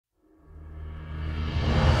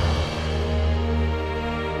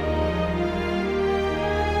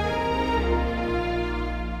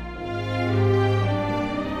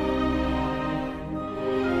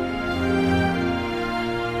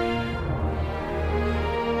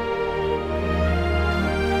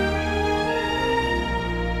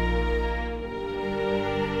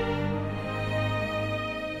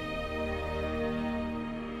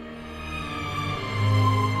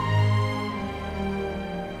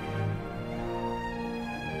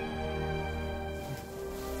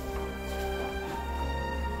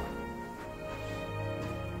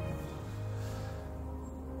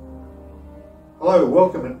Hello,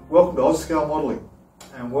 welcome to Scalemodeling,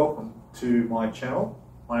 and welcome to my channel.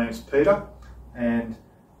 My name is Peter, and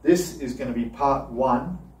this is going to be part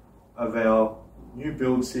one of our new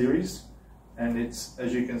build series, and it's,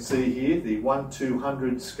 as you can see here, the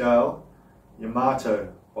 1/200 scale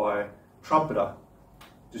Yamato by Trumpeter,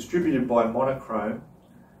 distributed by Monochrome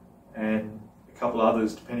and a couple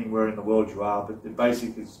others depending where in the world you are, but the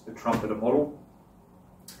basic is the Trumpeter model.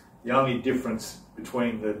 The only difference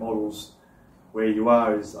between the models where you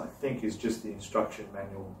are is, I think, is just the instruction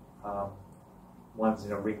manual. One's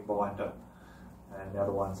in a ring binder and the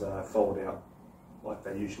other ones fold out like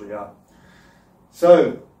they usually are.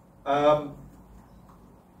 So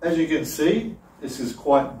as you can see, this is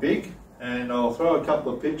quite big, and I'll throw a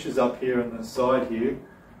couple of pictures up here on the side here.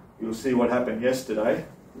 You'll see what happened yesterday.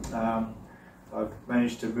 I've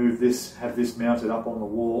managed to move this, have this mounted up on the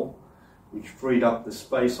wall, which freed up the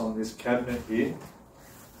space on this cabinet here,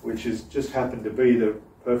 which has just happened to be the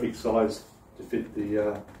perfect size to fit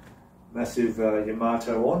the massive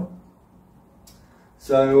Yamato on.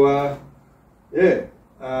 So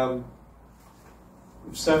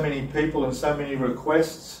so many people and so many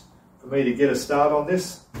requests for me to get a start on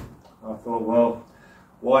this, I thought, well,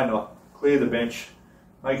 why not clear the bench,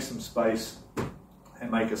 make some space and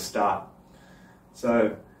make a start.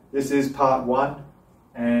 So this is part one,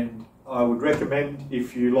 and I would recommend,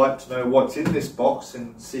 if you like to know what's in this box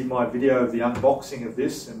and see my video of the unboxing of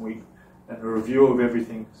this and a review of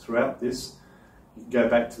everything throughout this, you can go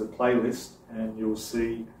back to the playlist and you'll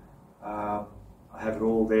see I have it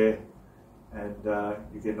all there, and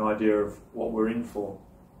you get an idea of what we're in for.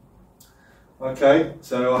 Okay,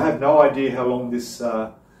 so I have no idea how long this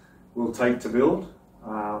will take to build.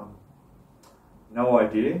 No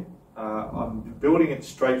idea. I'm building it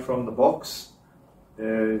straight from the box.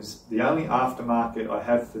 There's the only aftermarket I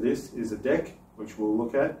have for this is a deck, which we'll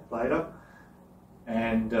look at later,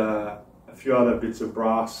 and a few other bits of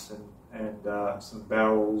brass and some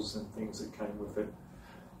barrels and things that came with it.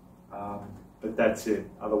 But that's it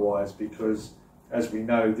otherwise, because as we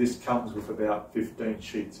know, this comes with about 15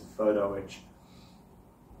 sheets of photo etch,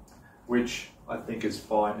 which I think is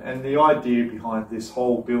fine. And the idea behind this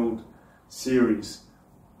whole build series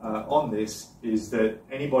on this is that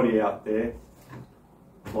anybody out there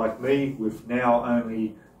like me, with now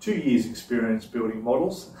only 2 years experience building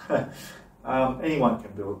models, anyone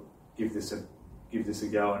can give this a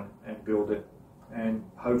go and build it, and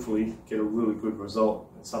hopefully get a really good result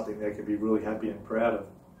and something they can be really happy and proud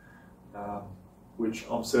of, which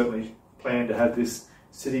I'm certainly planning to have this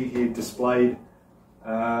sitting here displayed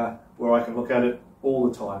where I can look at it all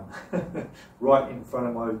the time right in front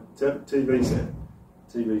of my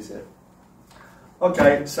TV set.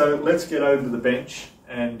 Okay, so let's get over to the bench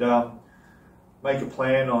and make a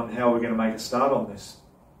plan on how we're going to make a start on this.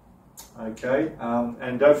 Okay,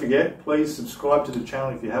 and don't forget, please subscribe to the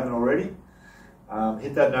channel if you haven't already.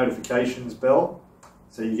 Hit that notifications bell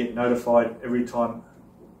so you get notified every time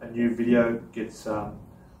a new video gets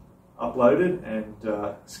uploaded and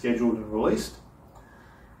scheduled and released.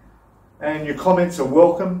 And your comments are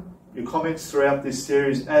welcome. Your comments throughout this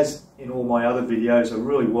series, as in all my other videos, are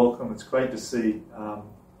really welcome. It's great to see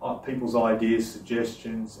people's ideas,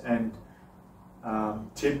 suggestions, and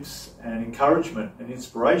tips and encouragement and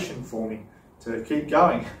inspiration for me to keep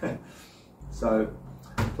going. So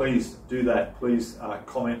please do that. Please,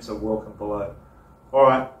 comments are welcome below. All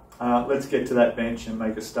right, let's get to that bench and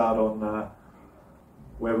make a start on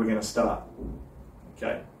where we're going to start.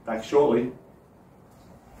 Okay, back shortly.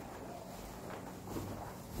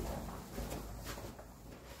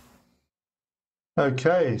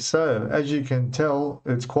 Okay, so as you can tell,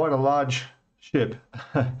 it's quite a large ship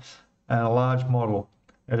and a large model.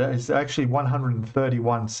 It is actually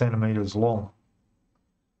 131 centimeters long,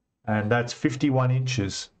 and that's 51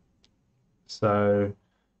 inches. So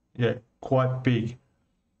yeah, quite big.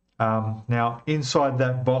 Now inside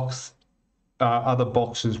that box are other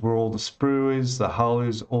boxes where all the sprue is, the hull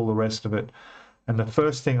is, all the rest of it. And the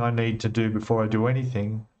first thing I need to do before I do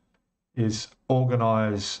anything is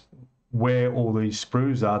organize where all these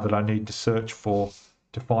sprues are that I need to search for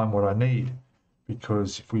to find what I need.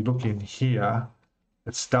 Because if we look in here,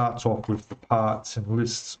 it starts off with the parts and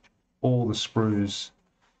lists all the sprues.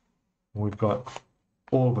 We've got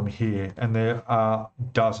all of them here, and there are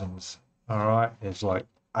dozens. All right, there's like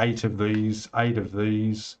 8 of these, 8 of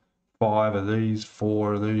these, 5 of these,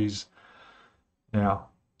 4 of these. Now,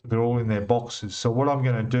 they're all in their boxes. So what I'm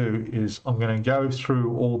going to do is I'm going to go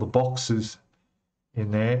through all the boxes in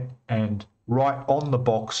there and write on the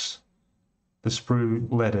box the sprue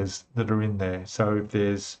letters that are in there. So if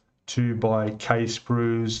there's 2 by K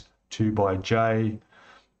sprues, 2 by J,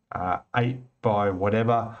 8 by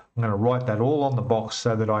whatever. I'm going to write that all on the box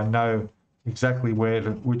so that I know exactly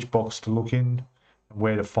which box to look in and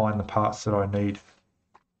where to find the parts that I need.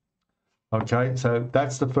 Okay, so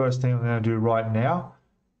that's the first thing I'm going to do right now,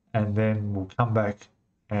 and then we'll come back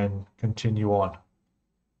and continue on.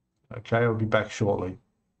 Okay, I'll be back shortly.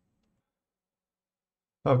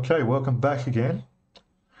 Okay, welcome back again.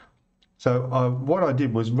 So what I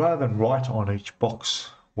did was, rather than write on each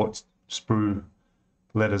box what sprue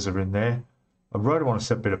letters are in there, I wrote them on a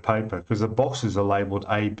separate bit of paper because the boxes are labelled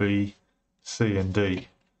A, B, C and D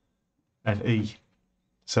and E.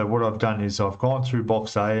 So what I've done is I've gone through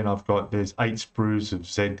box A and there's 8 sprues of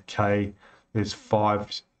ZK, there's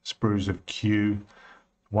 5 sprues of Q,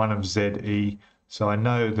 1 of ZE. So I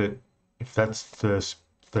know that if that's the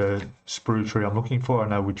sprue tree I'm looking for, I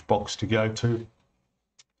know which box to go to.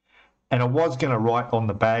 And I was going to write on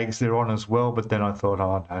the bags they're on as well, but then I thought,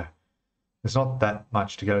 oh no, there's not that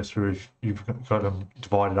much to go through if you've got them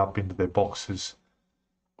divided up into their boxes.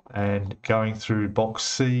 And going through box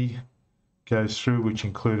C goes through, which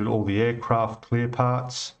included all the aircraft clear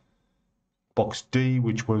parts. Box D,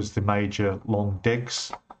 which was the major long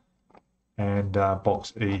decks. And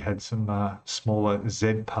box E had some smaller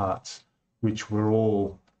Z parts, which were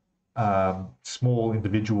all small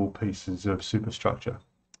individual pieces of superstructure.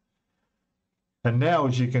 And now,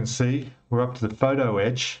 as you can see, we're up to the photo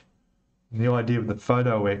etch. And the idea of the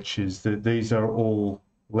photo etch is that these are all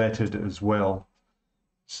lettered as well.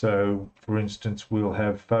 So, for instance, we'll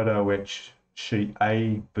have photo etch sheet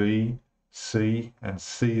A, B, C, and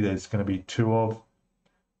C there's going to be 2 of.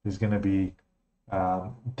 There's going to be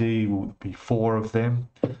D will be 4 of them.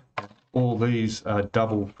 All these are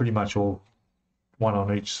double, pretty much all one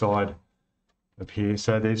on each side of here.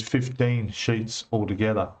 So there's 15 sheets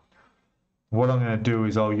altogether. What I'm going to do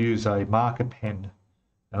is I'll use a marker pen,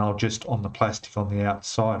 and I'll just, on the plastic on the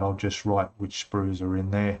outside, I'll just write which sprues are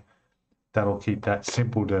in there. That'll keep that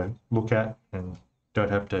simple to look at and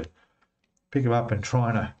don't have to pick them up and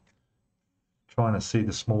trying to see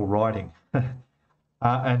the small writing.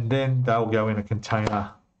 And then they'll go in a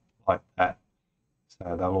container like that.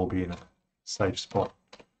 So they'll all be in a safe spot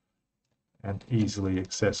and easily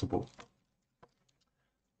accessible.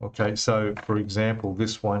 Okay, so for example,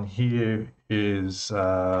 this one here is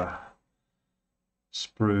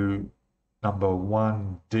sprue number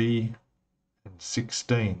 1D and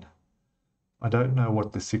 16. I don't know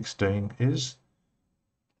what the 16 is,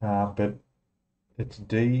 but it's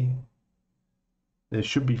D. There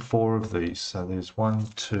should be 4 of these. So there's 1,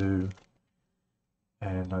 2,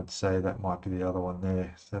 and I'd say that might be the other one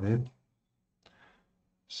there. Is that it?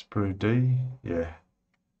 Sprue D, yeah.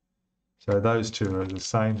 So those 2 are the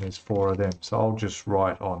same, there's 4 of them. So I'll just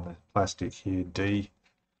write on the plastic here D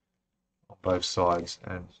on both sides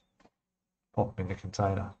and pop them in the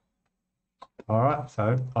container. Alright,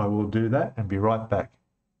 so I will do that and be right back.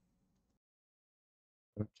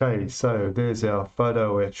 Okay, so there's our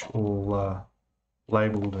photo etch all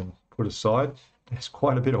labelled and put aside. There's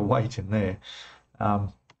quite a bit of weight in there.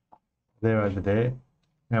 They're over there.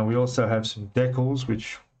 Now we also have some decals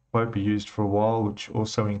which won't be used for a while, which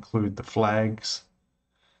also include the flags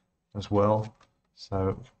as well.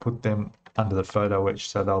 So put them under the photo etch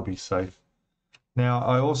so they'll be safe. Now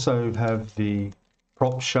I also have the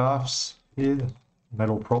prop shafts here,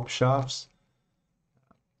 metal prop shafts.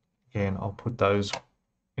 Again, I'll put those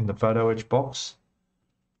in the photo etch box.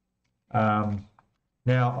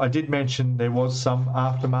 Now I did mention there was some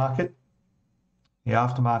aftermarket. The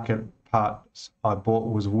aftermarket parts I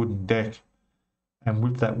bought was a wooden deck, and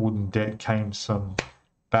with that wooden deck came some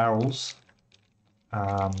barrels.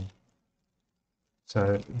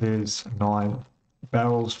 So there's 9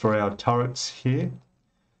 barrels for our turrets here.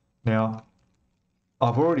 Now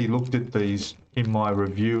I've already looked at these in my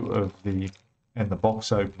review of the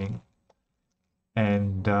box opening,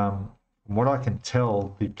 and from what I can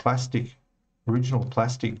tell, the original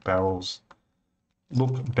plastic barrels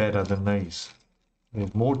look better than these.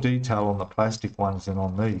 There's more detail on the plastic ones than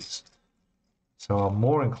on these. So I'm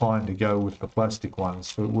more inclined to go with the plastic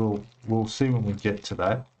ones, but we'll see when we get to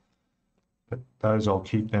that. But those, I'll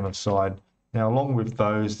keep them aside. Now along with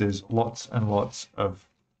those, there's lots and lots of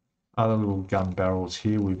other little gun barrels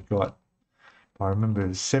here. We've got, if I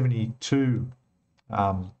remember, 72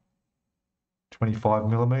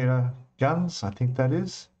 25mm guns, I think that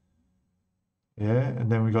is. Yeah, and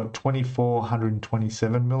then we've got 24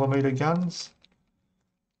 127mm guns.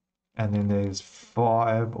 And then there's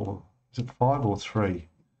 5, or is it 5 or 3?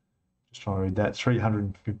 Just trying to read that,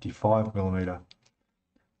 355mm.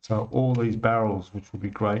 So all these barrels, which will be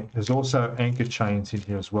great. There's also anchor chains in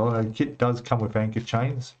here as well. The kit does come with anchor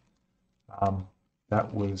chains.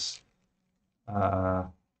 that was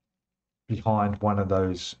behind one of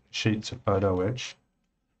those sheets of photo etch,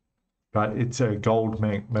 but it's a gold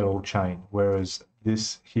metal chain, whereas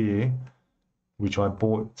this here, which I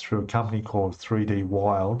bought through a company called 3D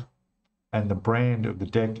Wild, and the brand of the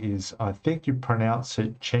deck is, I think you pronounce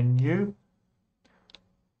it Chenyu,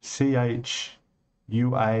 Chuanyu,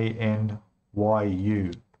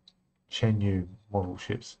 Chenyu model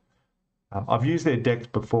ships. I've used their decks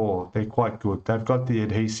before. They're quite good. They've got the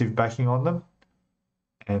adhesive backing on them,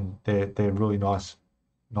 and they're really nice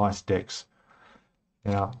decks.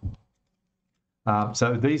 Now,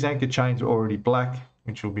 so these anchor chains are already black,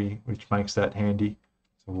 which makes that handy.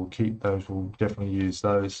 So we'll keep those. We'll definitely use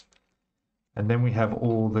those. And then we have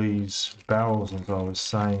all these barrels, as I was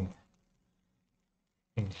saying,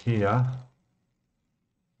 in here.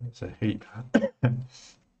 There's a heap.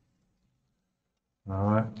 All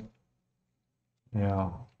right.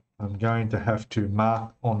 Now, I'm going to have to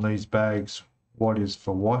mark on these bags what is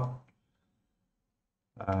for what,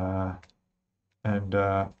 and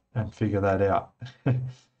figure that out.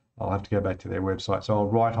 I'll have to go back to their website. So I'll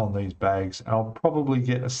write on these bags. I'll probably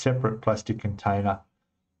get a separate plastic container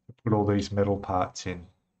to put all these metal parts in,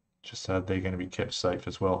 just so they're going to be kept safe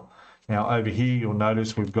as well. Now over here, you'll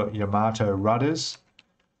notice we've got Yamato rudders.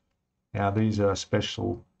 Now these are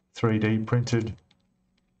special 3D printed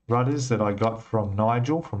rudders that I got from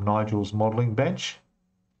Nigel, from Nigel's modeling bench.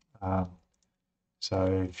 So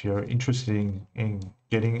if you're interested in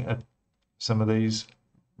getting some of these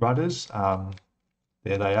rudders,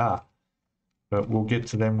 there they are. But we'll get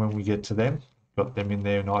to them when we get to them. Got them in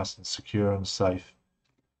there nice and secure and safe.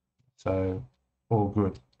 So all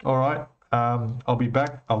good. All right, I'll be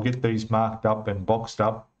back. I'll get these marked up and boxed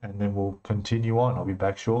up, and then we'll continue on. I'll be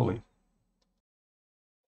back shortly.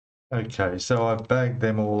 Okay, so I've bagged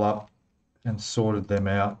them all up and sorted them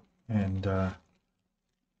out, and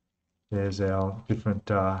there's our different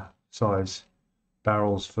size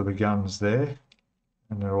barrels for the guns there,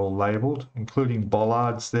 and they're all labelled, including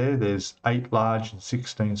bollards there. There's 8 large and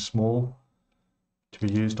 16 small to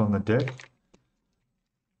be used on the deck.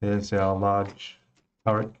 There's our large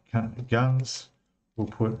turret guns. We'll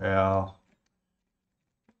put our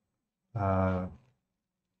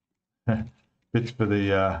bits for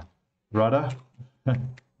the rudder,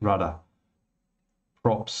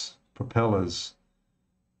 props, propellers.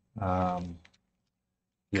 Yeah,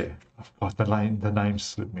 I've got the name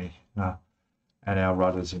slipped me. And our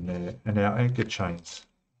rudders in there, and our anchor chains.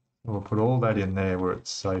 We'll put all that in there where it's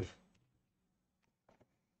safe.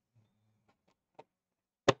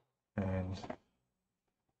 And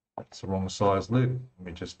that's the wrong size lid. Let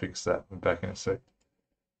me just fix that. I'm back in a sec.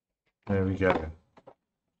 There we go.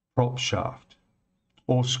 Prop shaft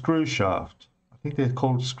or screw shaft. I think they're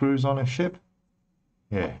called screws on a ship.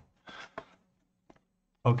 Yeah.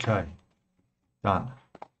 Okay. Done.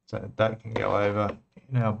 So that can go over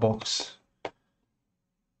in our box.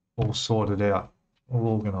 All sorted out, all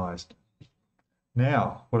organised.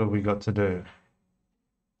 Now, what have we got to do?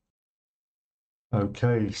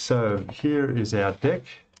 Okay, so here is our deck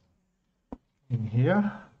in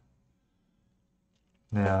here.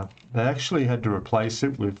 Now, they actually had to replace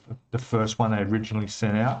it with the first one they originally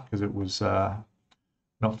sent out because it was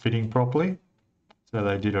not fitting properly. So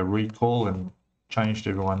they did a recall and changed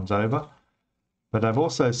everyone's over. But they've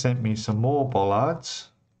also sent me some more bollards,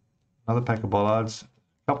 another pack of bollards,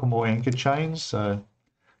 a couple more anchor chains, so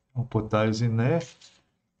I'll put those in there.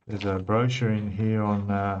 There's a brochure in here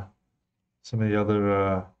on some of the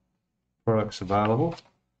other products available.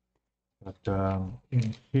 But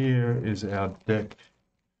in here is our deck,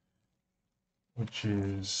 which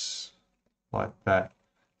is like that.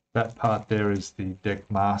 That part there is the deck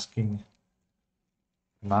masking,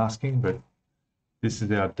 but this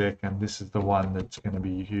is our deck, and this is the one that's going to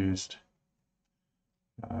be used.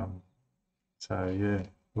 So yeah,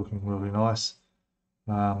 looking really nice.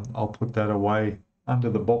 I'll put that away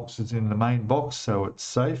under the boxes in the main box so it's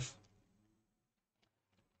safe.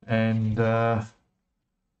 And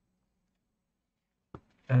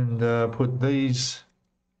put these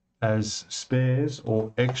as spares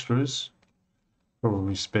or extras,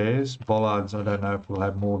 probably spares. Bollards, I don't know if we'll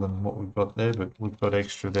have more than what we've got there, but we've got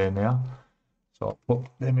extra there now. So I'll put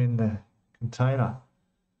them in the container.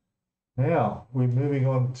 Now we're moving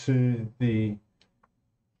on to the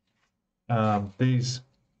these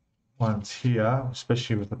ones here,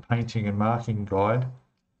 especially with the painting and marking guide.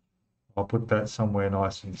 I'll put that somewhere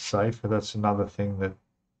nice and safe. That's another thing that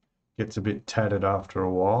gets a bit tattered after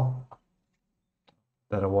a while.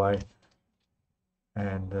 That away,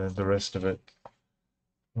 and the rest of it.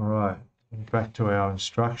 All right, back to our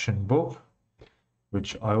instruction book.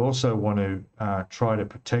 which I also want to try to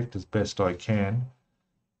protect as best I can.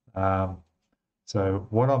 So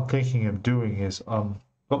what I'm thinking of doing is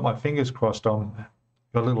got my fingers crossed on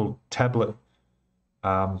a little tablet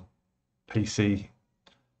PC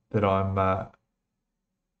that I'm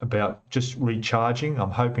about just recharging.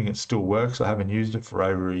 I'm hoping it still works. I haven't used it for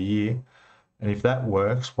over a year. And if that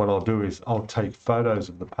works, what I'll do is I'll take photos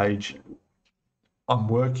of the page I'm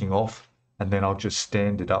working off, and then I'll just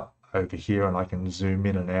stand it up over here and I can zoom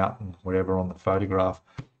in and out and whatever on the photograph.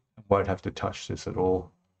 I won't have to touch this at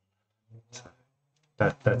all. So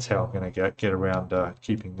that's how I'm going to get around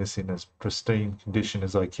keeping this in as pristine condition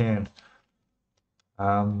as I can.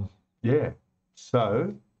 Yeah,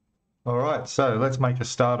 so all right, so let's make a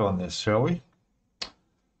start on this, shall we?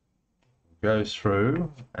 Go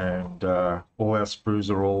through, and all our sprues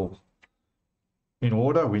are all in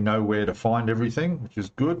order. We know where to find everything, which is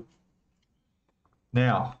good.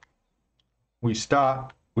 Now, we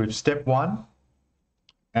start with step 1,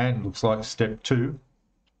 and looks like step 2,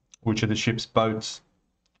 which are the ship's boats.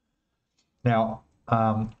 Now,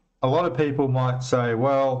 a lot of people might say,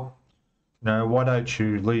 well, no, why don't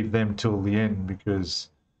you leave them till the end, because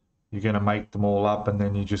you're going to make them all up and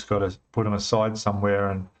then you just got to put them aside somewhere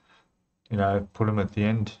and, you know, put them at the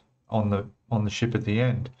end on the ship at the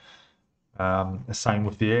end. The same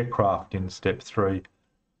with the aircraft in step 3.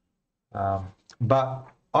 But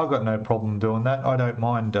I've got no problem doing that. I don't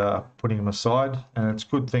mind putting them aside, and it's a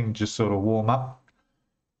good thing to just sort of warm up.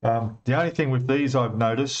 The only thing with these I've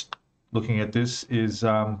noticed, looking at this, is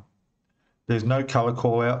there's no color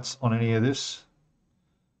call-outs on any of this.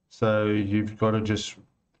 So you've got to just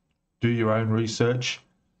do your own research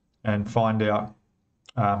and find out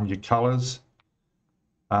your colors.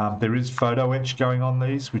 There is photo etch going on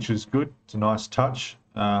these, which is good. It's a nice touch.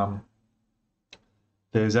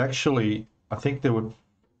 There's actually, I think there were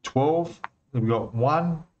 12. We've got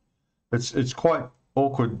one. It's quite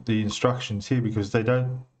awkward, the instructions here, because they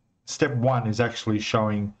don't. Step 1 is actually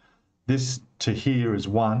showing this to here is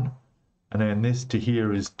 1, and then this to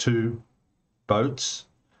here is 2 boats.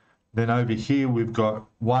 Then over here we've got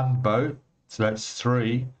 1 boat, so that's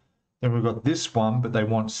 3. Then we've got this one, but they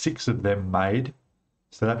want 6 of them made,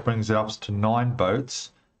 so that brings it up to 9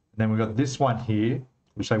 boats. And then we've got this one here,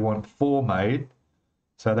 which they want 4 made,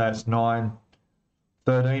 so that's 9,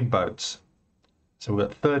 13 boats. So we've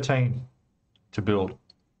got 13 to build.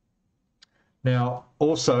 Now,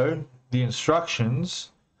 also, the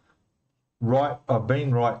instructions, I've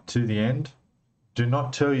been right to the end, do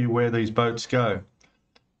not tell you where these boats go.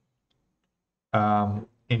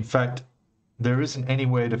 In fact, there isn't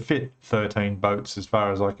anywhere to fit 13 boats as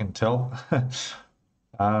far as I can tell. But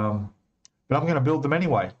I'm going to build them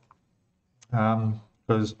anyway,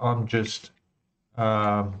 because I'm just,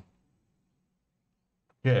 yeah,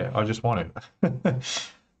 I just want it.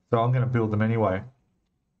 So I'm going to build them anyway.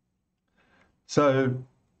 So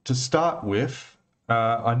to start with,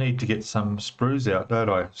 I need to get some sprues out, don't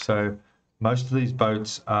I? So most of these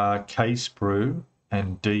boats are K sprue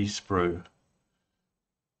and D sprue.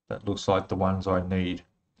 That looks like the ones I need.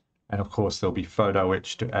 And of course there'll be photo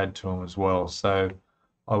etch to add to them as well. So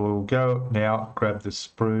I will go now, grab the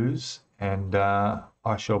sprues, and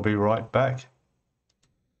I shall be right back.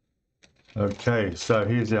 Okay, so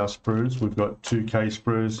here's our sprues. We've got 2 K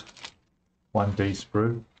sprues, 1 D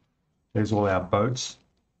sprue. There's all our boats.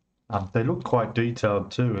 They look quite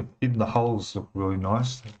detailed too. Even the hulls look really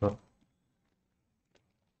nice. They've got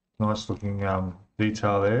nice looking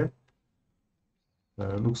detail there. So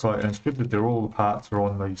it looks like, and it's good that all the parts are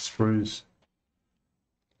on these sprues.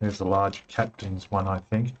 There's the large captain's one, I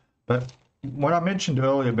think. But when I mentioned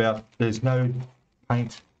earlier about there's no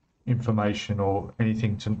paint information or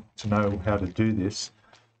anything to know how to do this,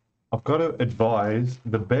 I've got to advise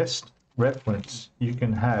the best reference you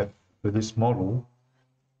can have for this model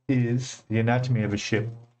is the anatomy of a ship.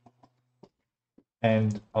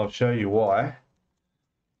 And I'll show you why.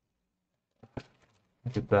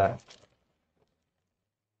 Look at that.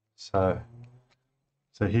 So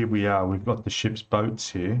here we are. We've got the ship's boats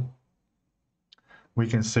here. We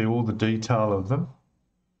can see all the detail of them.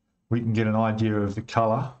 We can get an idea of the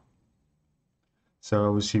colour. So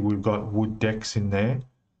obviously we've got wood decks in there.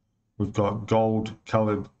 We've got gold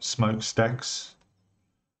coloured smokestacks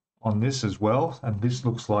on this as well, and this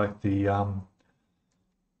looks like the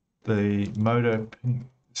motor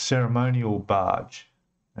ceremonial barge.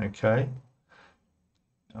 Okay,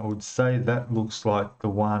 I would say that looks like the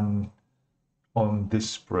one on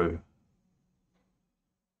this sprue,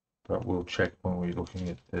 but we'll check when we're looking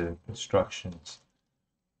at the instructions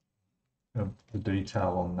of the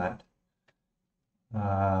detail on that.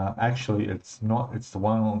 Actually, it's not. It's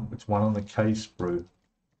one on the K sprue.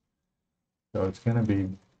 So it's going to be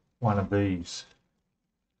one of these,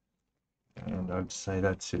 and I'd say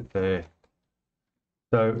that's it there.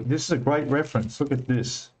 So this is a great reference. Look at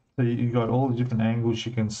this. So you've got all the different angles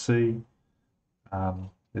you can see.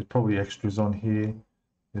 There's probably extras on here.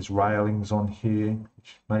 There's railings on here.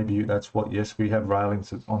 Which maybe that's what. Yes, we have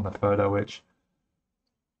railings on the photo etch.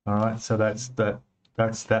 All right. So that's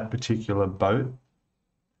that particular boat.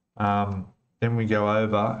 Then we go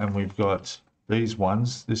over and we've got these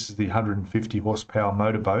ones. This is the 150 horsepower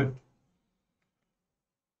motorboat.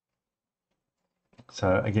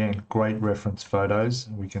 So again, great reference photos.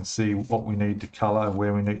 We can see what we need to color,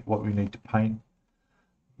 what we need to paint.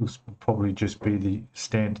 This will probably just be the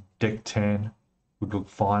standard deck tan. Would look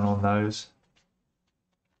fine on those.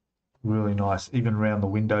 Really nice. Even around the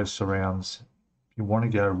window surrounds. If you want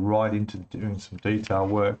to go right into doing some detail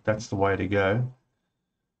work, that's the way to go.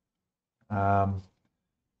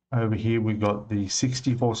 Over here we've got the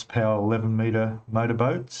 60 horsepower 11 meter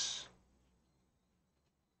motorboats.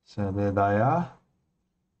 So there they are.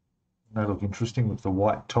 They look interesting with the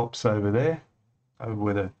white tops over there, over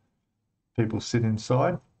where the people sit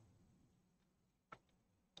inside.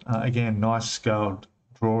 Again, nice scaled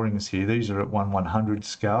drawings here. These are at 1/100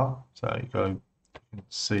 scale, so you can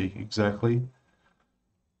see exactly.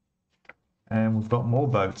 And we've got more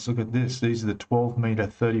boats. Look at this. These are the 12 meter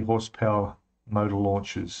 30 horsepower motor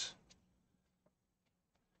launchers.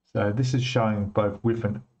 So this is showing both with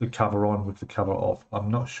and the cover on with the cover off. I'm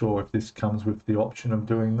not sure if this comes with the option of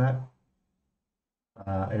doing that.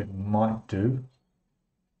 It might do.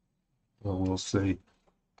 Well, we'll see.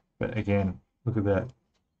 But again, look at that.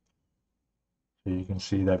 So you can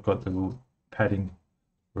see they've got the little padding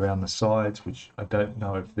around the sides, which I don't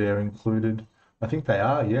know if they're included. I think they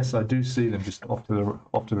are. Yes, I do see them just off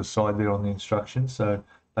to the side there on the instructions. So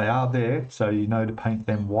they are there. So you know to paint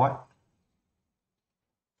them white.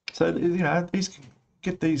 So you know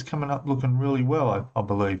get these coming up looking really well, I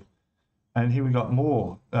believe. And here we got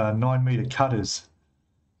more 9 meter cutters.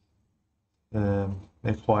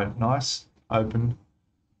 They're quite nice, open.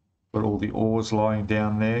 Got all the oars lying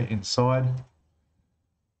down there inside.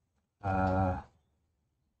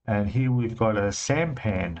 And here we've got a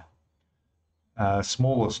sampan,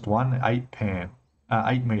 smallest one,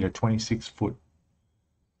 8 meter, 26 foot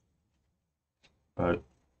boat.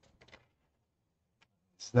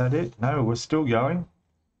 Is that it? No, we're still going.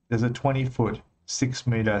 There's a 20 foot, 6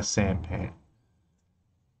 meter sampan.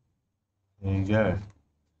 There you go.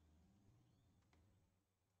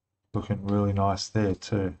 Looking really nice there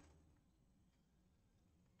too.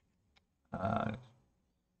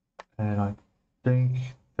 And I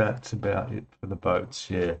think that's about it for the boats,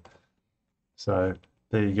 yeah. So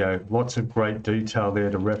there you go. Lots of great detail there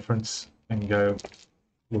to reference and go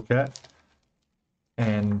look at.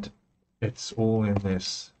 And it's all in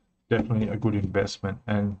this. Definitely a good investment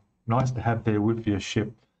and nice to have there with your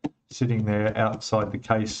ship sitting there outside the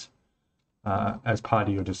case as part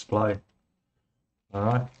of your display. All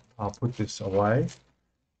right, I'll put this away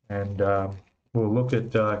and we'll look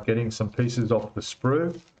at getting some pieces off the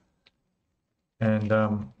sprue and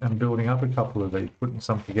building up a couple of these, putting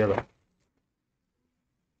some together.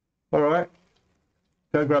 All right,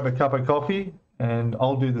 go grab a cup of coffee and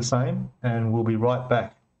I'll do the same and we'll be right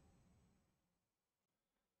back.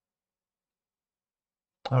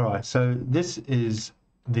 All right, so this is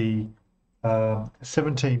the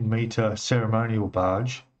 17 meter ceremonial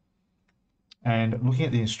barge. And looking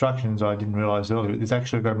at the instructions, I didn't realize earlier, it's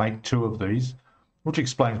actually going to make 2 of these, which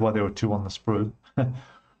explains why there were 2 on the sprue.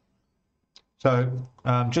 So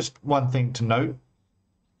just one thing to note,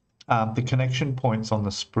 the connection points on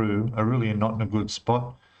the sprue are really not in a good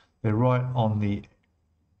spot. They're right on the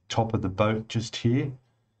top of the boat just here.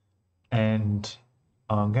 And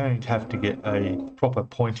I'm going to have to get a proper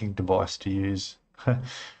pointing device to use.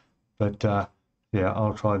 But yeah,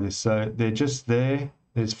 I'll try this. So they're just there.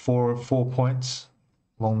 There's four points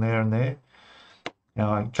along there and there.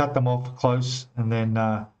 Now I cut them off close and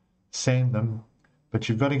then sand them. But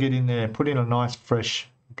you've got to get in there, put in a nice fresh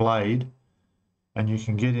blade, and you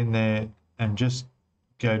can get in there and just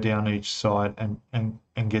go down each side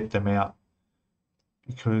and get them out.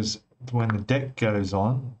 Because when the deck goes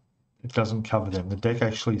on, it doesn't cover them. The deck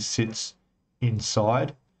actually sits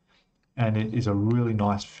inside, and it is a really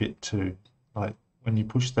nice fit too. Like when you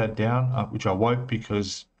push that down, which I won't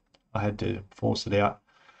because I had to force it out,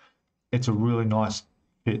 it's a really nice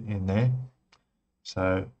fit in there.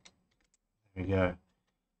 So there we go.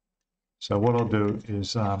 So what I'll do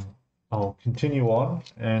is I'll continue on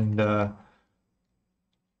and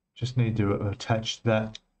just need to attach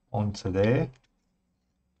that onto there.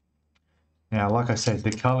 Now, like I said,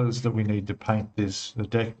 the colours that we need to paint this, the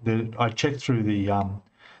deck, I checked through the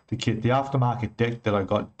kit. The aftermarket deck that I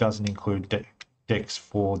got doesn't include decks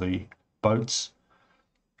for the boats.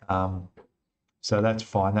 So that's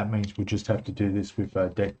fine. That means we just have to do this with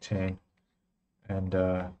deck tan, and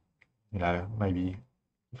you know, maybe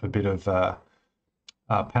with a bit of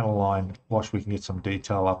panel line wash, we can get some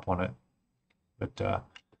detail up on it. But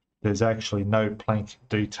there's actually no plank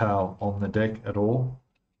detail on the deck at all,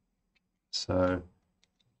 so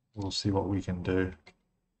we'll see what we can do.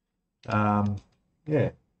 Yeah,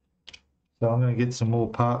 so I'm going to get some more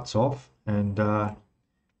parts off, and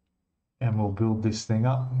we'll build this thing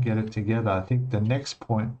up and get it together. I think the next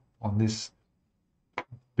point on this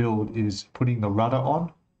build is putting the rudder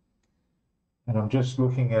on, and I'm just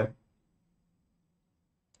looking at,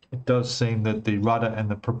 it does seem that the rudder and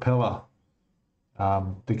the propeller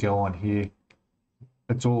that go on here,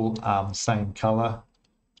 it's all same color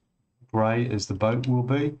gray as the boat will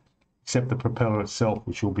be, except the propeller itself,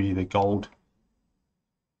 which will be the gold.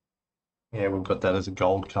 Yeah, we've got that as a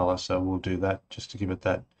gold color, so we'll do that just to give it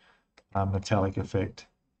that metallic effect.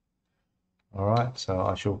 All right, so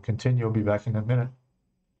I shall continue. I'll be back in a minute.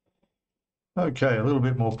 Okay, a little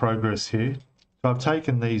bit more progress here. So I've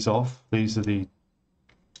taken these off. These are the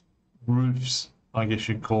roofs, I guess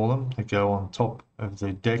you'd call them, that go on top of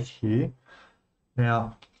the deck here.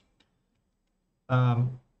 Now,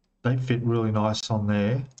 they fit really nice on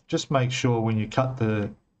there. Just make sure when you cut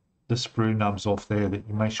the sprue nubs off there that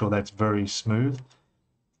you make sure that's very smooth.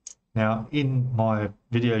 Now, in my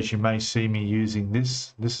videos, you may see me using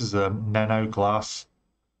this. This is a nano glass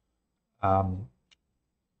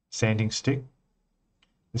sanding stick.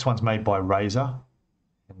 This one's made by Razor,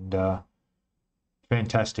 and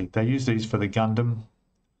fantastic. They use these for the Gundam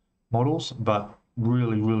models, but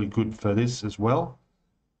really, really good for this as well.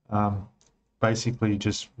 Basically,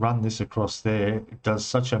 just run this across there. It does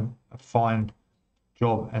such a fine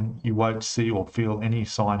job, and you won't see or feel any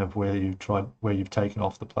sign of where you've taken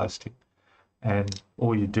off the plastic. And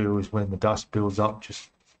all you do is, when the dust builds up,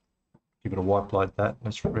 just give it a wipe like that, and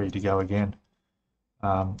it's ready to go again.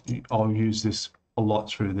 I'll use this a lot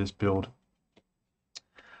through this build.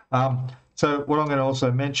 So what I'm going to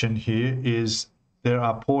also mention here is there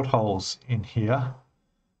are portholes in here,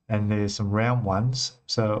 and there's some round ones.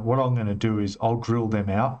 So what I'm going to do is I'll drill them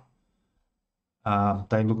out.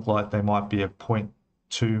 They look like they might be a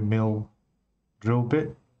 0.2 mil drill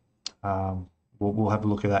bit. We'll have a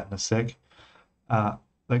look at that in a sec.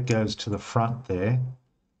 That goes to the front there.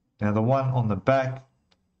 Now the one on the back,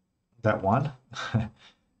 that one,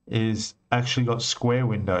 is actually got square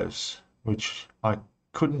windows, which I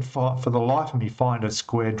couldn't for the life of me find a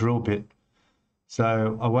square drill bit,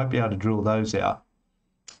 so I won't be able to drill those out.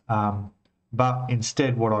 But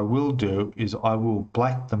instead what I will do is I will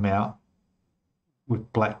black them out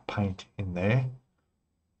with black paint in there,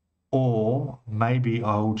 or maybe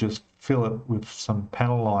I'll just fill it with some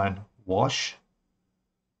panel line wash,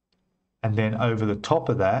 and then over the top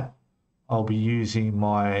of that I'll be using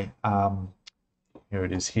my here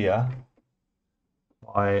it is here,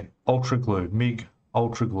 my ultra glue, MIG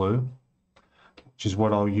ultra glue, which is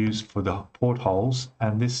what I'll use for the portholes.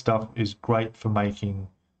 And this stuff is great for making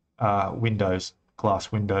windows, glass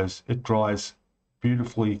windows. It dries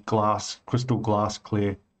beautifully, crystal glass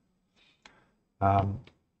clear.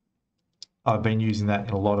 I've been using that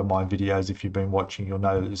in a lot of my videos. If you've been watching, you'll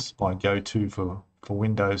know this is my go-to for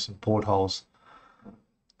windows and portholes.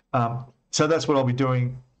 So that's what I'll be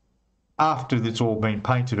doing after it's all been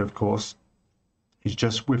painted, of course, is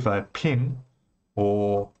just with a pin,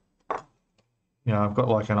 or, you know, I've got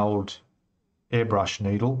like an old airbrush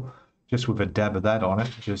needle, just with a dab of that on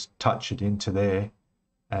it, just touch it into there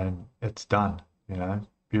and it's done, you know,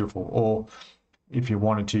 beautiful. Or if you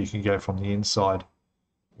wanted to, you can go from the inside,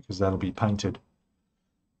 because that'll be painted.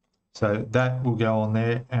 So that will go on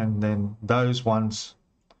there, and then those ones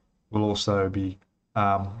will also be,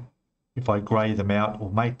 if I grey them out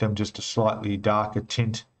or make them just a slightly darker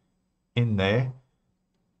tint in there,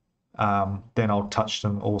 then I'll touch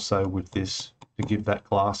them also with this to give that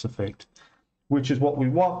glass effect, which is what we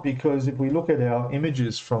want. Because if we look at our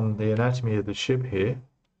images from the anatomy of the ship here,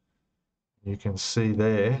 you can see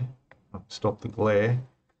there, I'll stop the glare,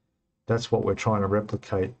 that's what we're trying to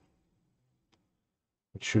replicate.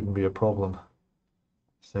 It shouldn't be a problem.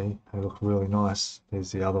 See, they look really nice.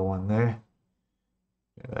 There's the other one there.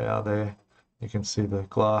 There they are there. You can see the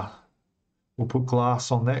glass. We'll put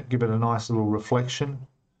glass on that, give it a nice little reflection.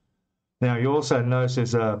 Now you also notice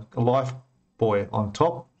there's a life buoy on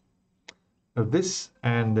top of this,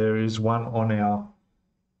 and there is one on our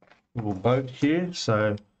little boat here.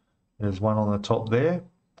 So there's one on the top there.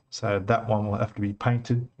 So that one will have to be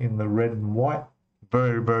painted in the red and white,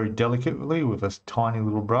 very, very delicately with a tiny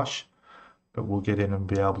little brush, but we'll get in and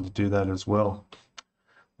be able to do that as well.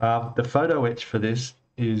 The photo etch for this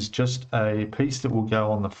is just a piece that will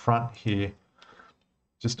go on the front here,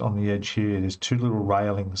 just on the edge here. There's two little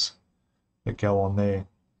railings that go on there,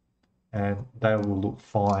 and they will look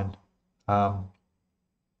fine.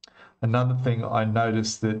 Another thing I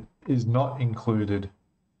noticed that is not included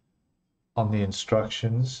on the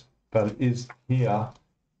instructions, but it is here,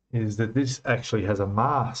 is that this actually has a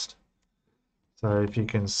mast. So if you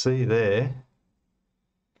can see there,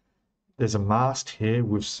 there's a mast here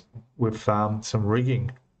with some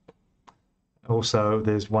rigging. Also,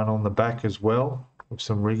 there's one on the back as well with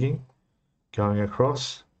some rigging going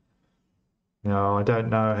across. Now, I don't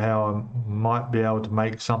know how I might be able to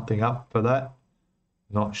make something up for that.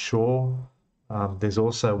 Not sure. There's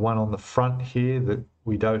also one on the front here that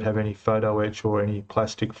we don't have any photo etch or any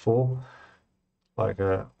plastic for, like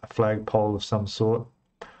a flagpole of some sort.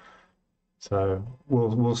 So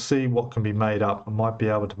we'll see what can be made up. I might be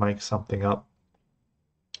able to make something up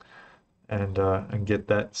and get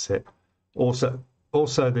that set. Also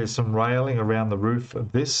there's some railing around the roof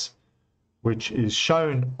of this, which is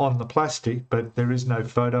shown on the plastic, but there is no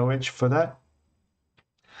photo etch for that.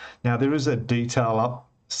 Now there is a detail up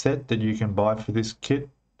set that you can buy for this kit.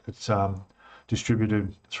 It's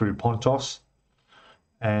distributed through Pontos,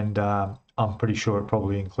 and I'm pretty sure it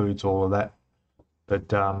probably includes all of that.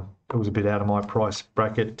 But it was a bit out of my price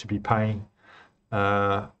bracket to be paying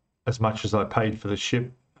as much as I paid for the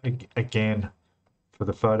ship again for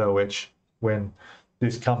the photo etch, when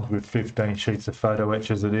this comes with 15 sheets of photo etch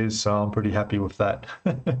as it is, so I'm pretty happy with that.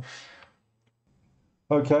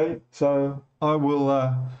 Okay, so I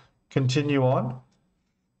will continue on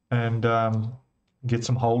and get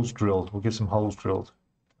some holes drilled. We'll get some holes drilled.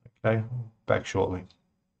 Okay, back shortly.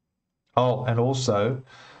 Oh, and also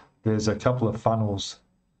there's a couple of funnels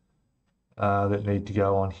that need to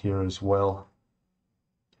go on here as well,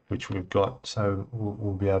 which we've got, so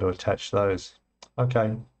we'll be able to attach those.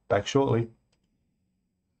 Okay, back shortly.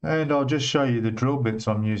 And I'll just show you the drill bits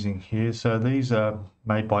I'm using here. So these are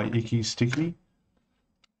made by Icky Sticky,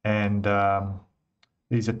 and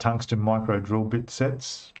these are tungsten micro drill bit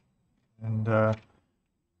sets, and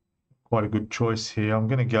quite a good choice here. I'm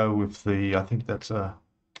going to go with the, I think that's a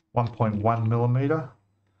 1.1 millimeter.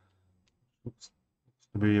 Looks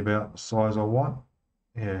to be about the size I want.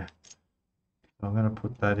 Yeah, so I'm going to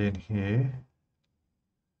put that in here.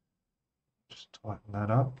 Just tighten that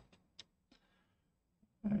up.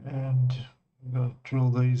 And we're going to drill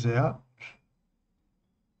these out.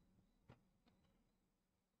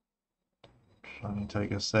 Should only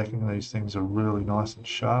take a second. These things are really nice and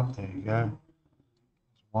sharp. There you go.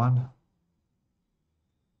 There's one.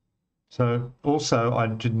 So also, I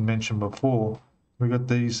didn't mention before, we got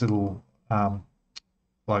these little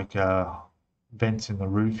vents in the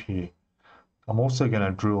roof here. I'm also going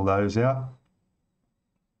to drill those out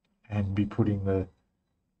and be putting the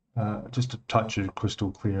just a touch of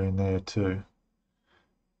crystal clear in there too.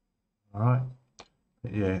 All right,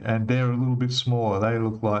 yeah, and they're a little bit smaller. They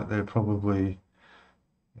look like they're probably,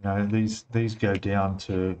 you know, these go down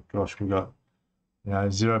to, gosh, we got, you know,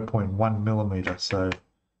 0.1 millimeter, so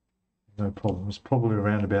no problem. It's probably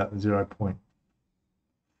around about 0.4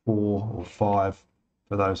 or 5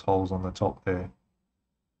 for those holes on the top there.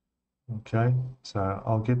 Okay, so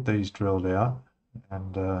I'll get these drilled out,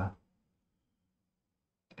 and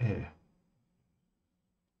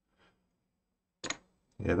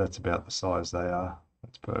yeah, that's about the size they are.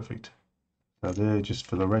 That's perfect. So they're, just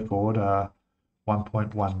for the record,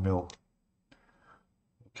 1.1 mil.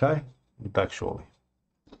 Okay, we're back shortly.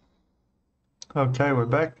 Okay, we're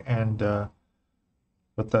back, and got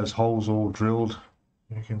those holes all drilled.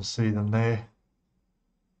 You can see them there.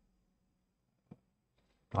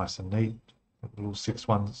 Nice and neat. A little 6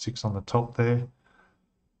 on the top there.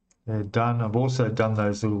 They're done. I've also done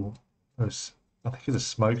those little, I think it's a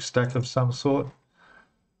smokestack of some sort.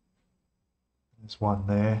 There's one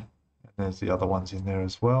there, and there's the other ones in there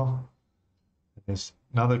as well. And there's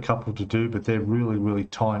another couple to do, but they're really, really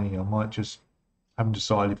tiny. I might just, haven't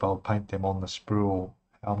decided if I'll paint them on the sprue or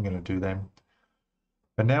how I'm going to do them.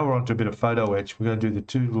 But now we're on to a bit of photo etch. We're going to do the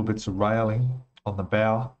 2 little bits of railing on the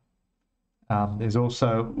bow. There's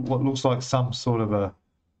also what looks like some sort of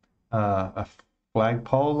a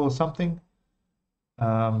flagpole or something,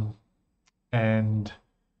 and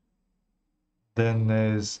then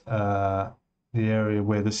there's the area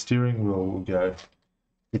where the steering wheel will go,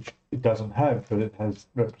 which it doesn't have, but it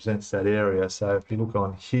represents that area. So if you look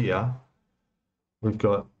on here, we've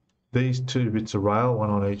got these 2 bits of rail, one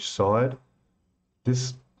on each side.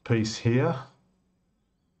 This piece here,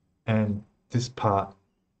 and this part,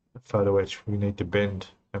 the photo etch, we need to bend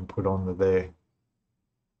and put on there.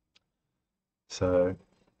 So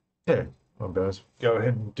yeah, I'll go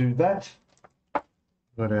ahead and do that.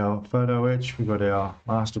 We've got our photo etch, we've got our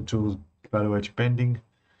Master Tools photo etch bending,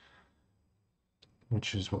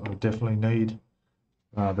 which is what we definitely need.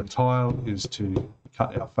 The tile is to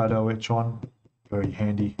cut our photo etch on, very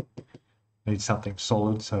handy. Need something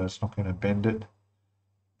solid so it's not going to bend it.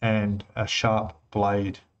 And a sharp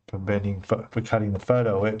blade for bending, for cutting the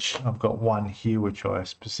photo etch. I've got one here which I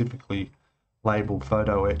specifically label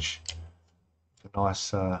photo etch. A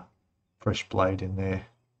nice fresh blade in there.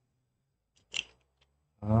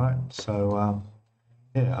 Alright, so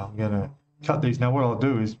yeah, I'm going to cut these. Now what I'll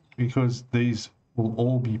do is, because these will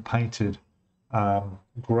all be painted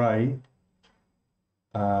grey,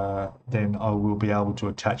 then I will be able to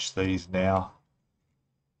attach these now,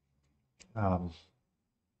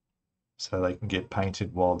 so they can get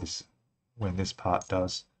painted when this part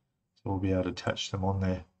does. So we'll be able to attach them on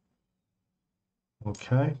there.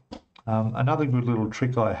 Okay. Another good little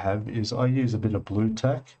trick I have is I use a bit of blue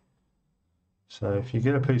tack. So if you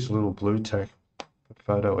get a piece of little blue tack for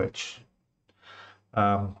photo etch,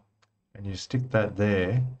 and you stick that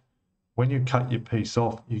there, when you cut your piece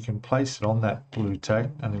off, you can place it on that blue tack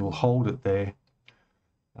and it'll hold it there,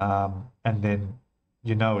 and then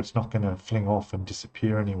you know it's not going to fling off and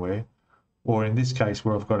disappear anywhere. Or in this case,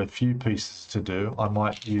 where I've got a few pieces to do, I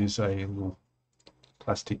might use a little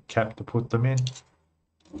plastic cap to put them in.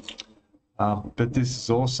 But this is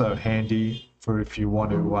also handy for if you want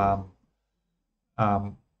to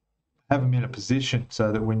have them in a position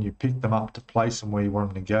so that when you pick them up to place them where you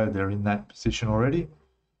want them to go, they're in that position already.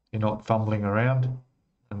 You're not fumbling around,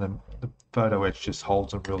 and the photo etch just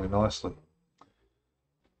holds them really nicely.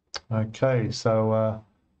 Okay, so I'm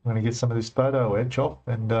going to get some of this photo etch off,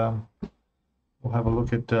 and we'll have a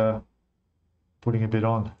look at putting a bit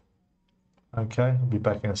on. Okay, I'll be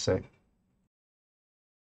back in a sec.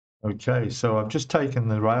 Okay, so I've just taken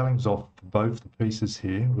the railings off both the pieces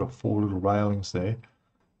here. We've got 4 little railings there.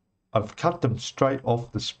 I've cut them straight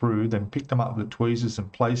off the sprue, then picked them up with the tweezers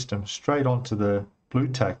and placed them straight onto the blue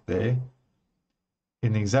tack there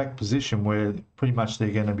in the exact position where pretty much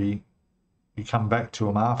they're going to be. You come back to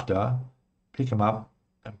them after, pick them up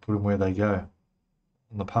and put them where they go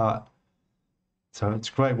on the part. So it's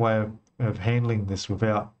a great way of handling this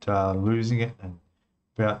without losing it and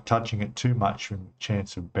without touching it too much with the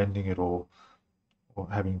chance of bending it or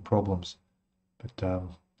having problems. But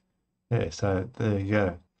yeah, so there you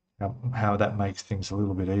go, how that makes things a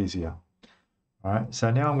little bit easier. All right, so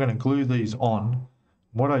now I'm going to glue these on.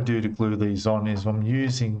 What I do to glue these on is I'm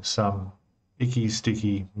using some icky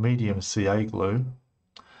sticky medium CA glue,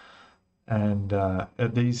 and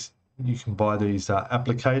at these you can buy these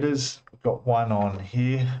applicators. I've got one on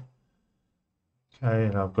here. Okay,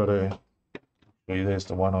 and I've got there's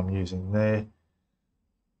the one I'm using there.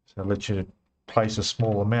 So I'll let you place a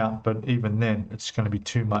small amount, but even then it's going to be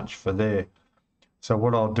too much for there. So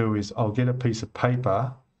what I'll do is I'll get a piece of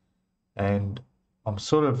paper, and I'm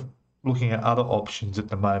sort of looking at other options at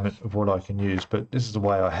the moment of what I can use, but this is the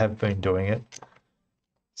way I have been doing it.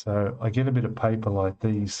 So I get a bit of paper like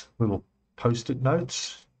these little post-it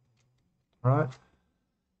notes, right?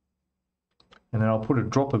 And then I'll put a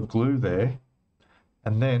drop of glue there,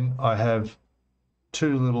 and then I have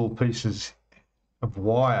 2 little pieces of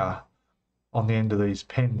wire on the end of these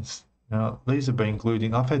pens. Now these have been glued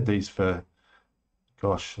in. I've had these for,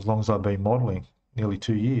 gosh, as long as I've been modeling, nearly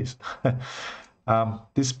 2 years.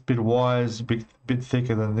 This bit of wire is a bit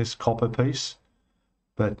thicker than this copper piece,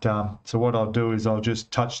 but so what I'll do is I'll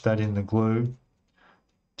just touch that in the glue,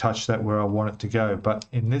 touch that where I want it to go. But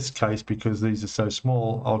in this case, because these are so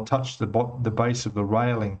small, I'll touch the base of the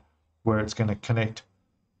railing where it's going to connect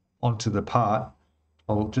onto the part.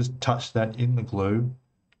 I'll just touch that in the glue,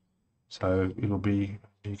 so it'll be,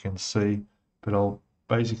 you can see, but I'll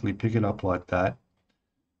basically pick it up like that,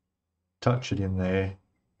 touch it in there,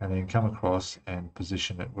 and then come across and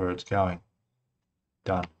position it where it's going.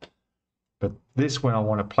 Done. But this, when I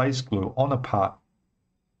want to place glue on a part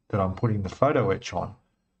that I'm putting the photo etch on,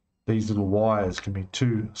 these little wires can be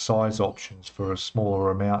 2 size options for a smaller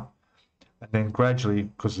amount. And then gradually,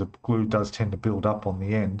 because the glue does tend to build up on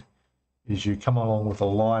the end, is you come along with a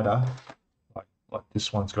lighter, like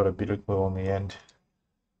this one's got a bit of glue on the end,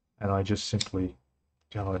 and I just simply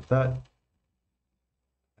go like that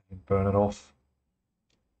and burn it off,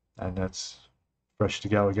 and that's fresh to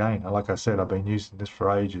go again. And like I said, I've been using this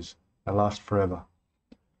for ages. They last forever.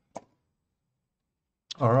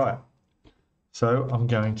 All right, so I'm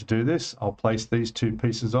going to do this. I'll place these 2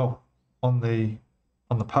 pieces on the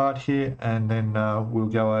on the part here, and then we'll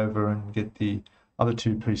go over and get the other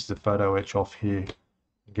two pieces of photo etch off here and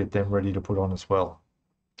get them ready to put on as well.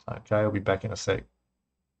 Okay, I'll be back in a sec.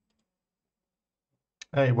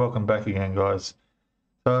 Hey, welcome back again, guys.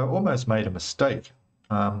 So I almost made a mistake.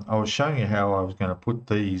 I was showing you how I was going to put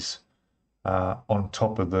these on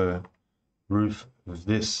top of the roof of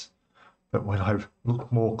this, but when I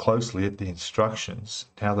look more closely at the instructions,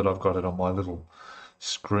 now that I've got it on my little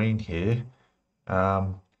screen here,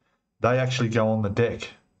 they actually go on the deck.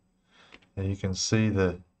 And you can see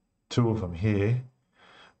the two of them here.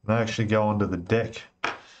 They actually go onto the deck,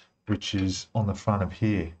 which is on the front of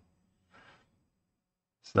here.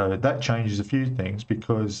 So that changes a few things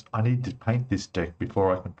because I need to paint this deck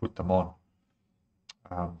before I can put them on.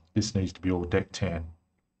 This needs to be all deck tan.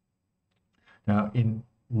 Now, in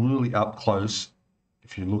really up close,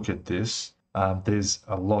 if you look at this, there's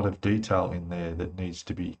a lot of detail in there that needs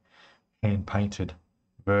to be hand painted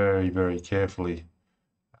very, very carefully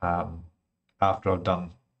after I've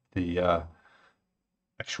done the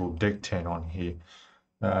actual deck tan on here.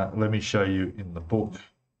 Let me show you in the book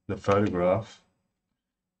the photograph,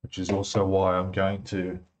 which is also why I'm going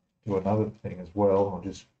to do another thing as well. I'll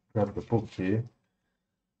just grab the book here.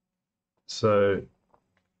 So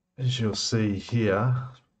as you'll see here,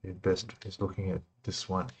 the best is looking at this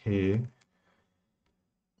one here.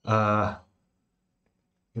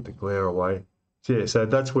 Get the glare away. So yeah, so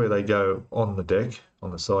that's where they go on the deck,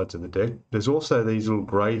 on the sides of the deck. There's also these little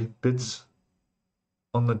grey bits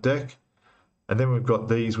on the deck, and then we've got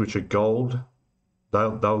these which are gold.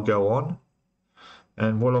 They'll go on.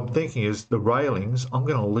 And what I'm thinking is the railings, I'm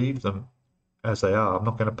going to leave them as they are. I'm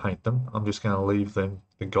not going to paint them. I'm just going to leave them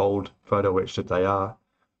the gold photo etch that they are,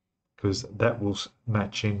 because that will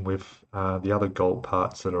match in with the other gold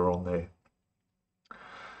parts that are on there.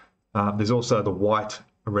 There's also the white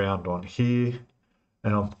around on here,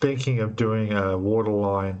 and I'm thinking of doing a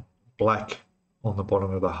waterline black on the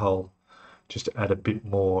bottom of the hull just to add a bit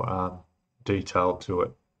more detail to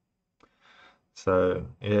it. So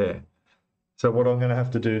yeah, so what I'm going to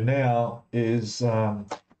have to do now is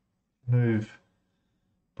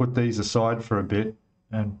put these aside for a bit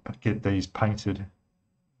and get these painted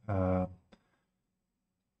yeah,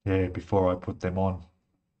 before I put them on.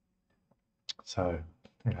 So,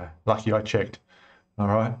 you know, lucky I checked. All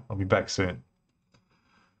right, I'll be back soon.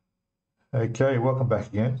 Okay, welcome back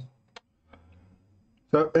again.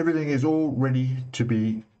 So everything is all ready to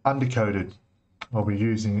be undercoated. I'll be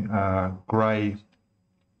using grey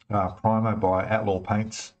primer by Outlaw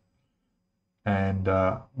Paints. And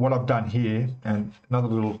what I've done here, and another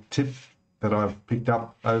little tip that I've picked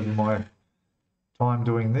up over my time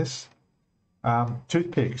doing this,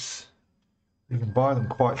 toothpicks. You can buy them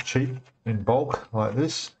quite cheap in bulk like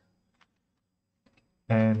this.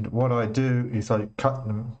 And what I do is I cut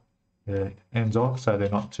them the ends off so they're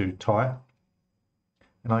not too tight,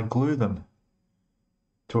 and I glue them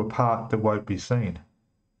to a part that won't be seen.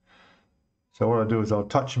 So what I do is I'll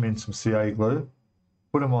touch them in some CA glue,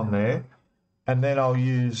 put them on there, and then I'll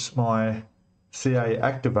use my CA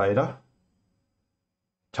activator,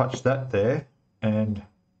 touch that there, and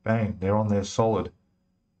bang, they're on there solid,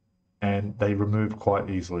 and they remove quite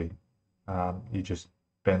easily. You just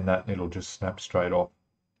bend that and it'll just snap straight off.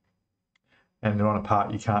 And they're on a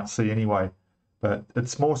part you can't see anyway, but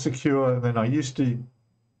it's more secure than I used to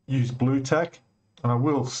use blue tack, and I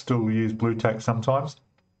will still use blue tack sometimes,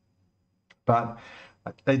 but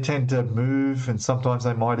they tend to move and sometimes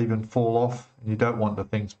they might even fall off, and you don't want the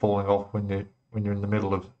things falling off when you're in the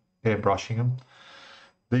middle of airbrushing them.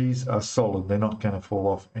 These are solid, they're not going to fall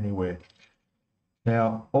off anywhere.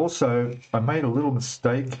 Now also I made a little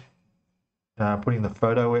mistake putting the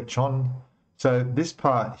photo etch on. So this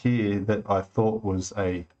part here that I thought was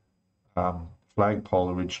a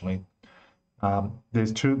flagpole originally,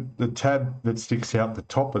 there's the tab that sticks out the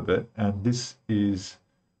top of it, and this is,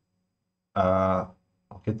 I'll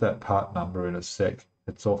get that part number in a sec.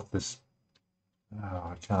 It's off this,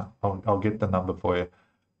 I can't, I'll get the number for you.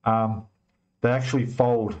 They actually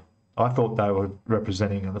fold. I thought they were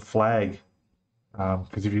representing the flag,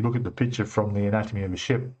 because if you look at the picture from the anatomy of a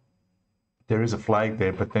ship, there is a flag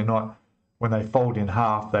there, but they're not. When they fold in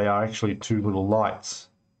half, they are actually two little lights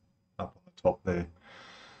up on the top there.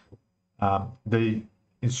 The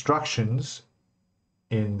instructions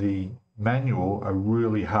in the manual are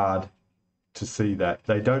really hard to see that.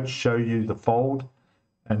 They don't show you the fold,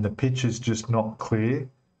 and the picture's just not clear.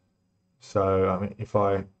 So I mean, if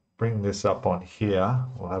I bring this up on here,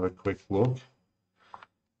 we'll have a quick look.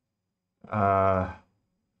 Yeah,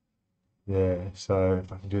 so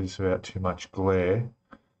if I can do this without too much glare.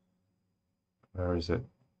 Where is it?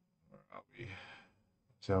 Where are we?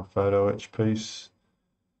 There's our photo etch piece.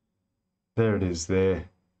 There it is there.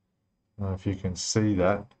 I don't know if you can see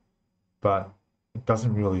that, but it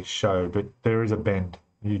doesn't really show, but there is a bend.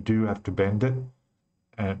 You do have to bend it,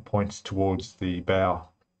 and it points towards the bow.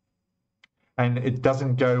 And it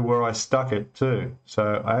doesn't go where I stuck it too.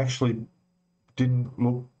 So I actually didn't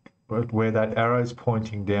look at where that arrow's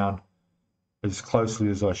pointing down as closely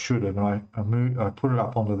as I should have. And I put it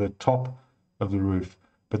up onto the top of the roof.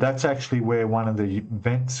 But that's actually where one of the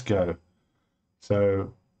vents go.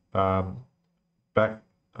 So the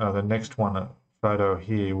next one photo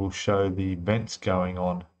here will show the vents going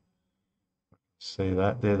on. See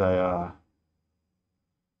that? There they are.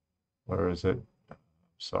 Where is it?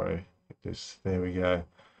 Sorry. There we go.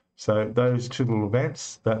 So those two little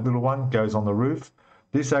vents, that little one goes on the roof.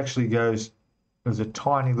 This actually goes, there's a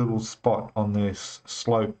tiny little spot on this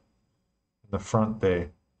slope in the front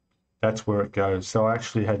there. That's where it goes. So I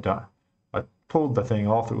actually had to, I pulled the thing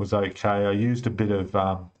off. It was okay. I used a bit of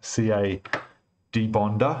CA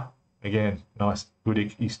debonder. Again, nice,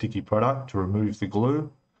 good, sticky product to remove the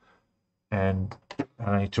glue. And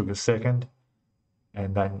I only took a second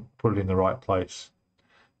and then put it in the right place.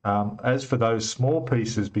 As for those small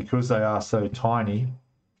pieces, because they are so tiny,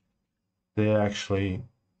 they're actually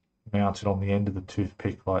mounted on the end of the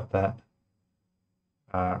toothpick like that,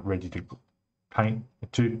 ready to paint. The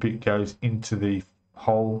toothpick goes into the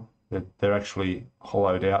hole. They're actually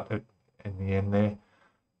hollowed out in the end there,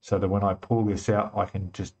 so that when I pull this out, I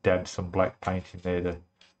can just dab some black paint in there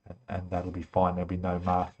and that'll be fine. There'll be no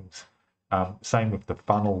markings. Same with the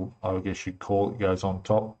funnel, I guess you'd call it, goes on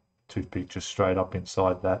top. Toothpick just straight up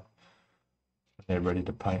inside that, and they're ready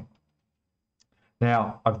to paint.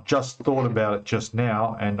 Now, I've just thought about it just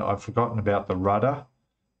now, and I've forgotten about the rudder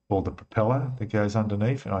or the propeller that goes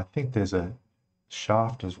underneath, and I think there's a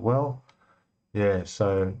shaft as well. Yeah,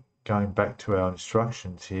 so going back to our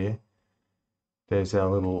instructions here, there's our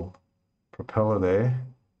little propeller there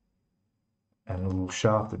and a little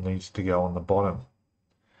shaft that needs to go on the bottom.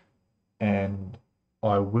 And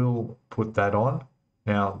I will put that on.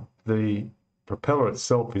 Now, the propeller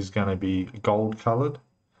itself is going to be gold colored,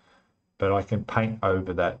 but I can paint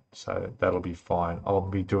over that, so that'll be fine. I'll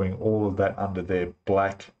be doing all of that under their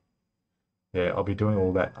black. Yeah, I'll be doing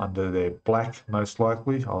all that under their black, most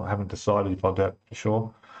likely. I haven't decided if I'll do that for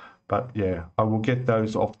sure. But yeah, I will get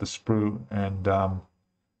those off the sprue, and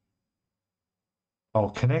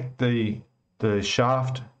I'll connect the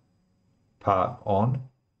shaft part on,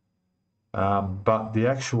 but the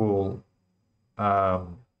actual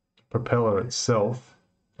propeller itself,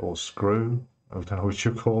 or screw, I don't know what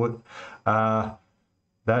you call it,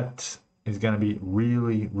 that is going to be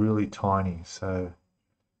really, really tiny. So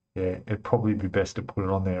yeah, it'd probably be best to put it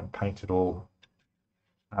on there and paint it all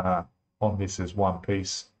on this as one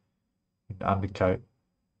piece in undercoat,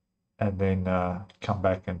 and then come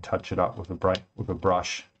back and touch it up with a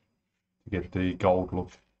brush to get the gold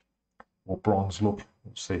look or bronze look.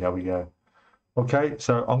 We'll see how we go. Okay,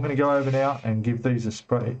 so I'm going to go over now and give these a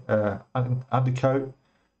spray undercoat,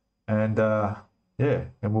 and yeah,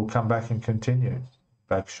 and we'll come back and continue.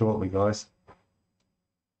 Back shortly, guys.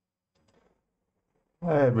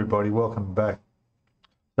 Hey everybody, welcome back.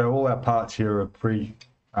 So all our parts here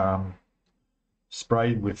are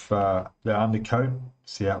sprayed with the undercoat.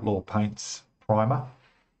 It's the Outlaw Paints primer,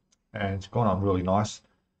 and it's gone on really nice.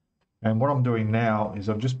 And what I'm doing now is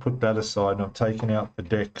I've just put that aside and I've taken out the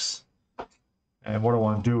decks. And what I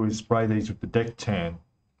want to do is spray these with the deck tan.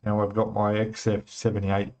 Now I've got my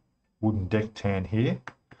XF78 wooden deck tan here.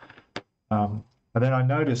 And then I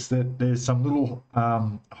noticed that there's some little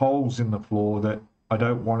holes in the floor that I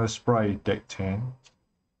don't want to spray deck tan.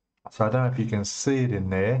 So I don't know if you can see it in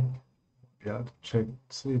there. Yeah,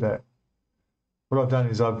 see that. What I've done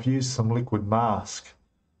is I've used some liquid mask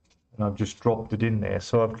and I've just dropped it in there.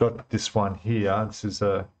 So I've got this one here. This is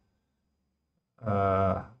a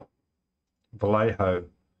Vallejo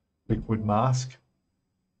liquid mask,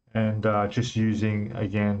 and just using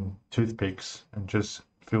again toothpicks and just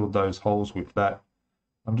filled those holes with that.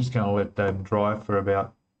 I'm just going to let them dry for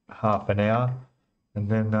about half an hour and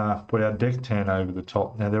then put our deck tan over the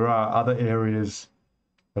top. Now there are other areas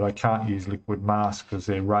that I can't use liquid mask because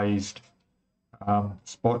they're raised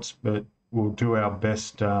spots, but we'll do our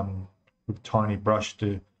best with a tiny brush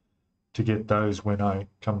to get those when I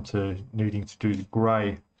come to needing to do the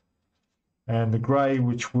grey. And the grey,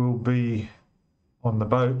 which will be on the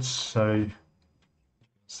boats, so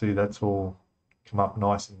see that's all come up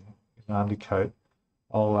nice in the undercoat.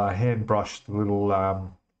 I'll hand brush the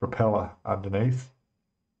little propeller underneath,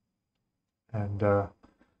 and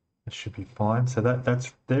That should be fine. So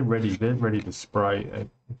they're ready to spray.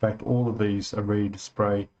 In fact, all of these are ready to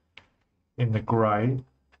spray in the grey,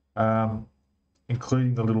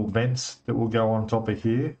 including the little vents that will go on top of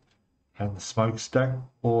here and the smokestack.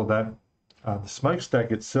 All of that. The smokestack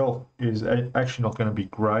itself is actually not going to be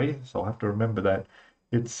grey, so I'll have to remember that.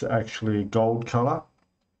 It's actually a gold colour,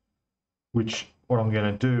 which what I'm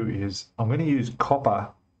going to do is I'm going to use copper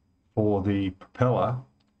for the propeller,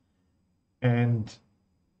 and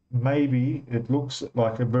maybe it looks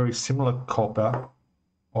like a very similar copper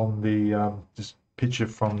on the this picture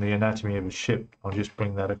from the anatomy of a ship. I'll just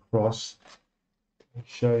bring that across and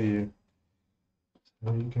show you.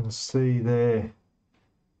 So you can see there,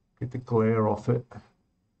 get the glare off it.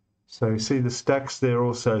 So you see the stacks there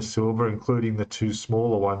also silver, including the two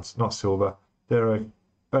smaller ones, not silver. They're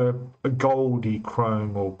a goldy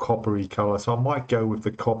chrome or coppery colour. So I might go with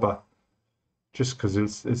the copper just because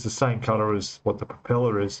it's the same colour as what the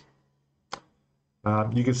propeller is.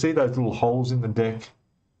 You can see those little holes in the deck,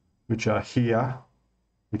 which are here,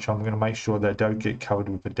 which I'm going to make sure they don't get covered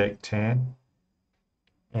with the deck tan.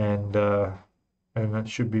 And that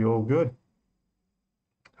should be all good.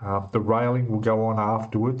 The railing will go on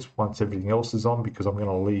afterwards once everything else is on, because I'm going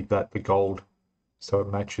to leave that the gold so it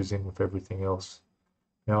matches in with everything else.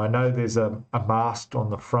 Now I know there's a mast on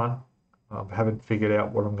the front. I haven't figured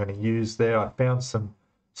out what I'm going to use there. I found some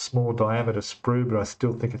small diameter sprue, but I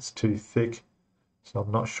still think it's too thick, so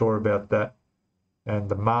I'm not sure about that. And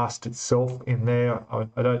the mast itself in there,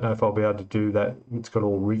 I don't know if I'll be able to do that. It's got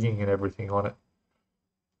all rigging and everything on it.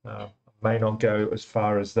 I may not go as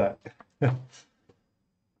far as that.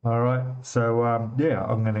 All right, so yeah,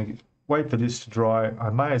 I'm going to wait for this to dry.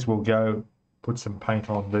 I may as well go put some paint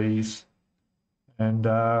on these, and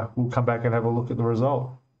we'll come back and have a look at the result.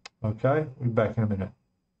 Okay, we'll be back in a minute.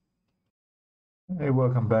 Hey,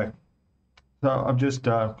 welcome back. So I've just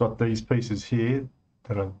got these pieces here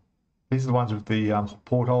these are the ones with the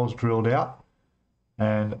portholes drilled out,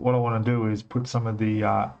 and what I want to do is put some of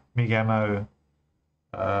the MIG ammo,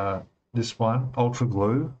 this one, ultra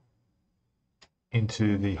glue,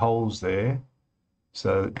 into the holes there,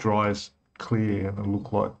 so it dries clear and it'll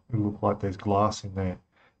look like there's glass in there.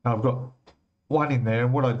 Now I've got one in there,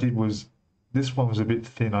 and what I did was, this one was a bit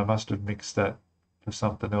thin. I must have mixed that for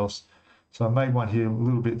something else. So I made one here a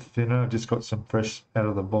little bit thinner. I just got some fresh out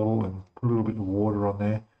of the bottle and put a little bit of water on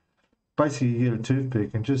there. Basically, you get a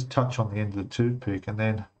toothpick and just touch on the end of the toothpick and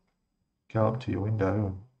then go up to your window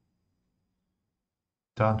and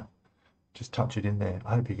done. Just touch it in there.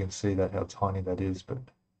 I hope you can see that, how tiny that is, but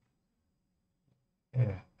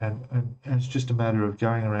yeah, and it's just a matter of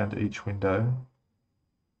going around to each window,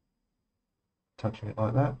 touching it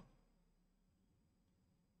like that,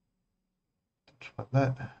 touch like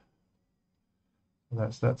that, and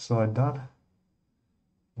that's that side done.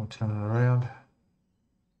 We'll turn it around.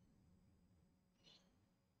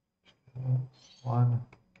 1,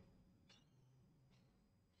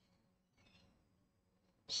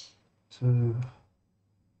 2,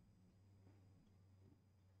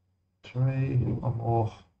 3, one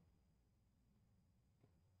more,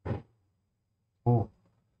 4.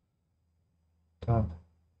 Done.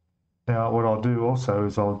 Now what I'll do also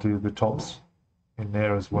is I'll do the tops in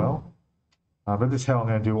there as well. But this is how I'm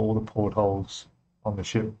going to do all the portholes on the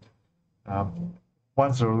ship.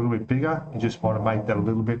 Ones that are a little bit bigger, you just want to make that a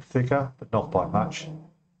little bit thicker, but not by much.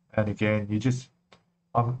 And again,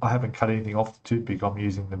 I haven't cut anything off the toothpick. I'm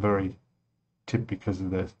using the very tip because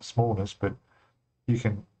of the smallness, but you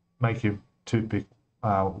can make your toothpick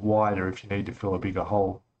wider if you need to fill a bigger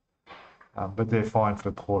hole. But they're fine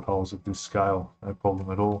for portholes of this scale, no problem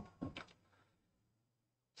at all.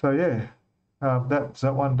 So yeah, that's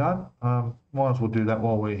that one done. Might as well do that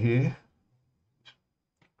while we're here.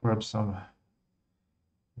 Grab some,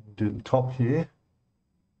 do the top here.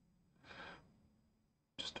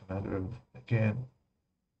 Just a matter of, again,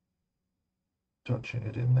 touching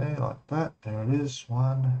it in there like that. There it is.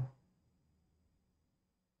 1,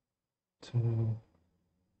 2,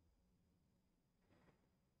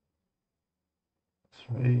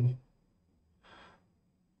 3,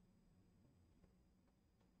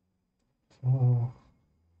 4,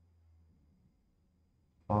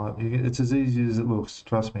 5. It's as easy as it looks,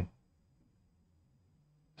 trust me.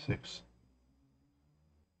 6.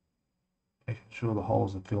 Making sure the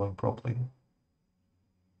holes are filling properly.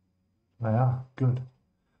 They are, good.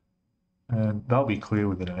 And they'll be clear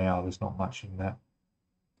within an hour, there's not much in that.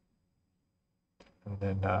 And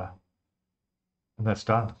then and that's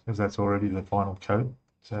done, because that's already the final coat,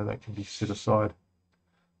 so that can be set aside.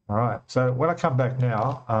 All right, so when I come back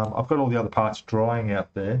now, I've got all the other parts drying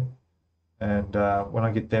out there, and when I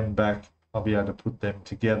get them back, I'll be able to put them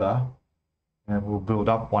together and we'll build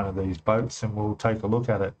up one of these boats and we'll take a look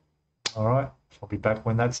at it. All right, I'll be back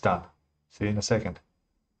when that's done. See you in a second.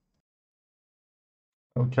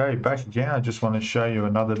 Okay, back again. I just want to show you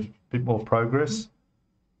another bit more progress.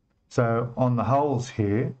 So on the hulls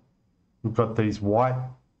here, we've got these white,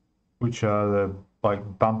 which are the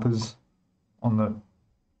like bumpers on the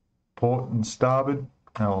port and starboard,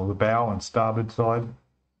 or the bow and starboard side.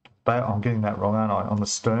 I'm getting that wrong, aren't I? On the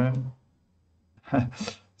stern.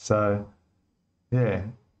 So yeah,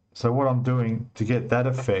 so what I'm doing to get that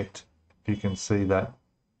effect, if you can see that,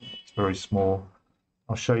 it's very small.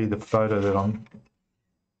 I'll show you the photo that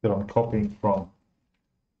I'm copying from,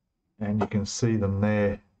 and you can see them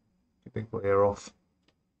there. Get the glare off.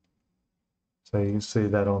 So you can see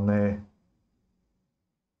that on there.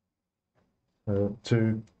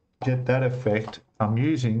 To get that effect, I'm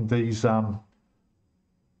using these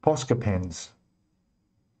Posca pens.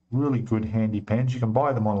 Really good handy pens. You can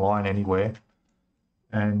buy them online anywhere,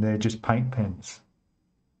 and they're just paint pens.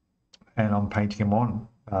 And I'm painting them on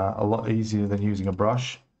a lot easier than using a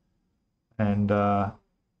brush, and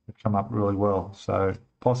they come up really well. So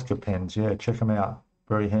Posca pens, yeah, check them out.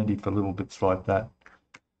 Very handy for little bits like that.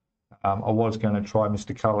 I was going to try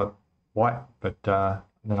Mr. Colour White, but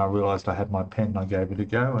then I realised I had my pen and I gave it a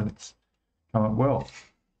go, and it's come up well.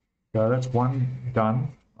 So that's one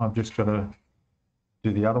done. I've just got to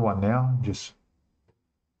do the other one now, just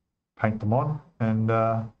paint them on, and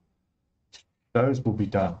those will be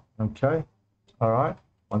done. Okay, all right,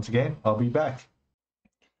 once again, I'll be back.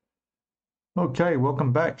 Okay,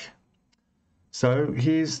 welcome back. So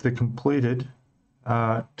here's the completed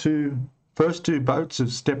first two boats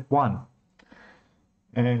of step one.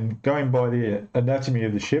 And going by the anatomy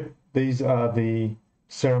of the ship, these are the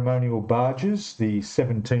ceremonial barges, the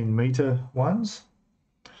 17-meter ones.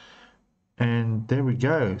 And there we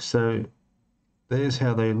go. So there's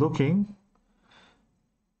how they're looking.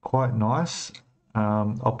 Quite nice.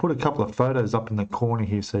 I'll put a couple of photos up in the corner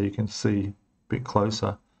here so you can see a bit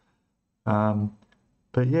closer.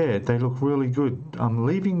 But yeah, they look really good. I'm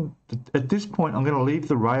leaving, at this point, I'm going to leave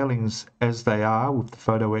the railings as they are with the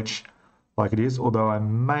photo etch like it is, although I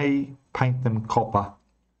may paint them copper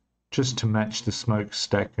just to match the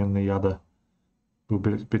smokestack and the other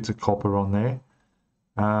little bits of copper on there.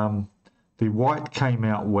 The white came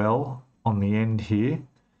out well on the end here.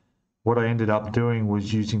 What I ended up doing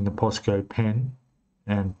was using the Posca pen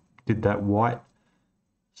and did that white,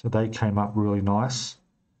 so they came up really nice.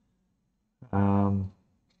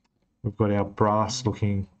 We've got our brass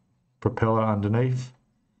looking propeller underneath.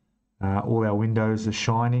 All our windows are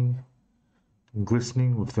shining and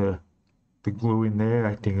glistening with the glue in there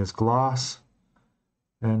acting as glass.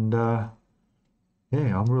 And yeah,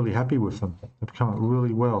 I'm really happy with them. They've come out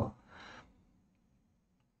really well.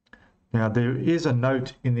 Now there is a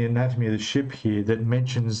note in the anatomy of the ship here that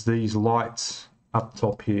mentions these lights up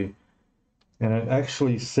top here. And it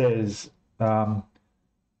actually says that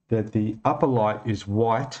the upper light is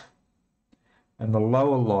white and the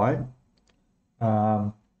lower light,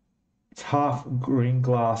 it's half green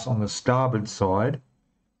glass on the starboard side.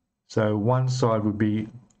 So one side would be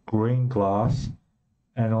green glass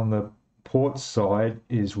and on the port side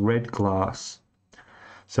is red glass.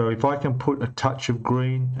 So if I can put a touch of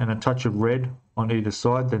green and a touch of red on either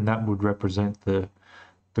side, then that would represent the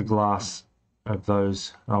glass of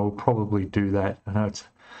those. I will probably do that. I know it's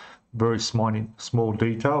very small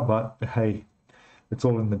detail, but hey, it's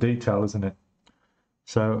all in the detail, isn't it?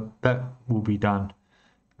 So that will be done.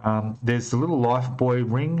 There's the little lifebuoy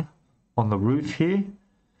ring on the roof here.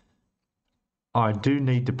 I do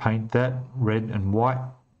need to paint that red and white.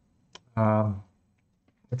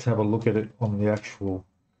 Let's have a look at it on the actual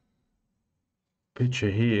picture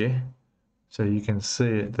here. So you can see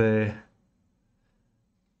it there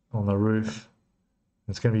on the roof.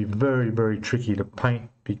 It's going to be very, very tricky to paint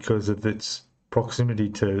because of its proximity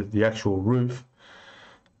to the actual roof.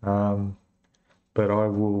 But I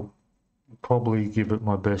will probably give it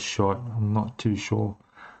my best shot. I'm not too sure.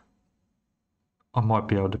 I might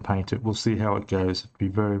be able to paint it. We'll see how it goes. Be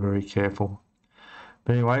very, very careful.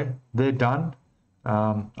 But anyway, they're done.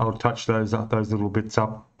 I'll touch those little bits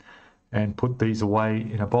up and put these away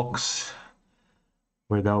in a box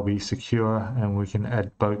where they'll be secure and we can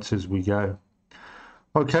add boats as we go.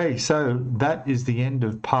 Okay, so that is the end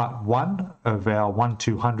of part 1 of our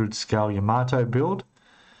 1/200 scale Yamato build.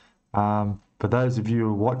 For those of you who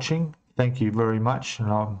are watching, thank you very much,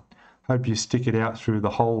 and I hope you stick it out through the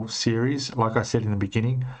whole series. Like I said in the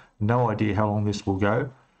beginning, no idea how long this will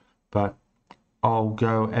go, but I'll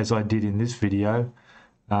go as I did in this video,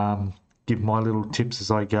 give my little tips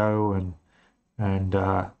as I go, and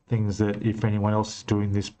things that if anyone else is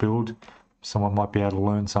doing this build, someone might be able to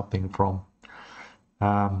learn something from.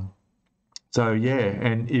 So yeah,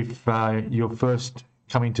 and if you're first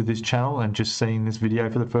coming to this channel and just seeing this video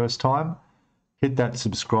for the first time, hit that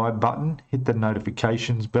subscribe button, hit the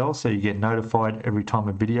notifications bell so you get notified every time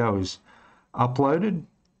a video is uploaded,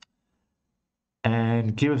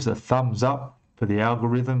 and give us a thumbs up for the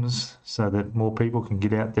algorithms so that more people can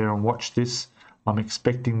get out there and watch this. I'm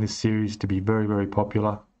expecting this series to be very, very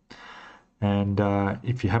popular. And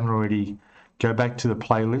if you haven't already, go back to the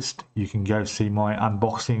playlist. You can go see my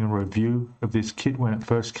unboxing and review of this kit when it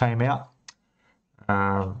first came out.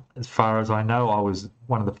 As far as I know, I was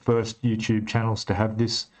one of the first YouTube channels to have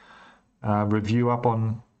this review up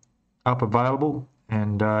available.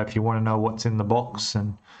 And if you want to know what's in the box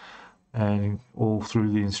and all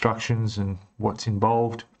through the instructions and what's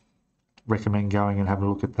involved, recommend going and having a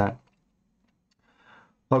look at that.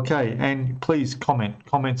 Okay, and please comment.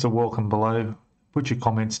 Comments are welcome below. Put your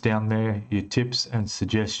comments down there, your tips and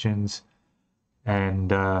suggestions,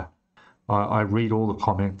 and I read all the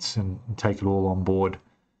comments and take it all on board.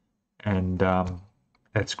 And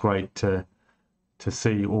it's great to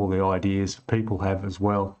see all the ideas people have as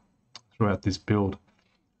well throughout this build.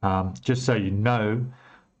 Just so you know,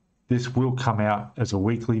 this will come out as a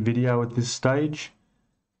weekly video at this stage.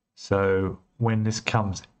 So when this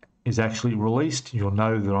is actually released, you'll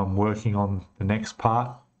know that I'm working on the next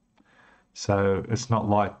part. So it's not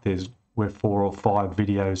like we're 4 or 5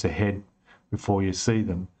 videos ahead before you see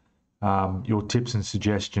them. Your tips and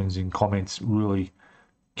suggestions and comments really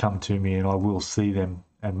come to me, and I will see them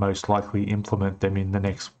and most likely implement them in the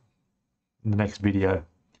next video.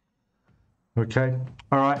 Okay,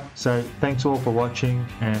 all right, so thanks all for watching,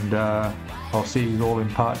 and I'll see you all in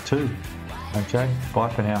part 2. Okay, bye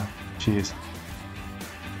for now. Cheers.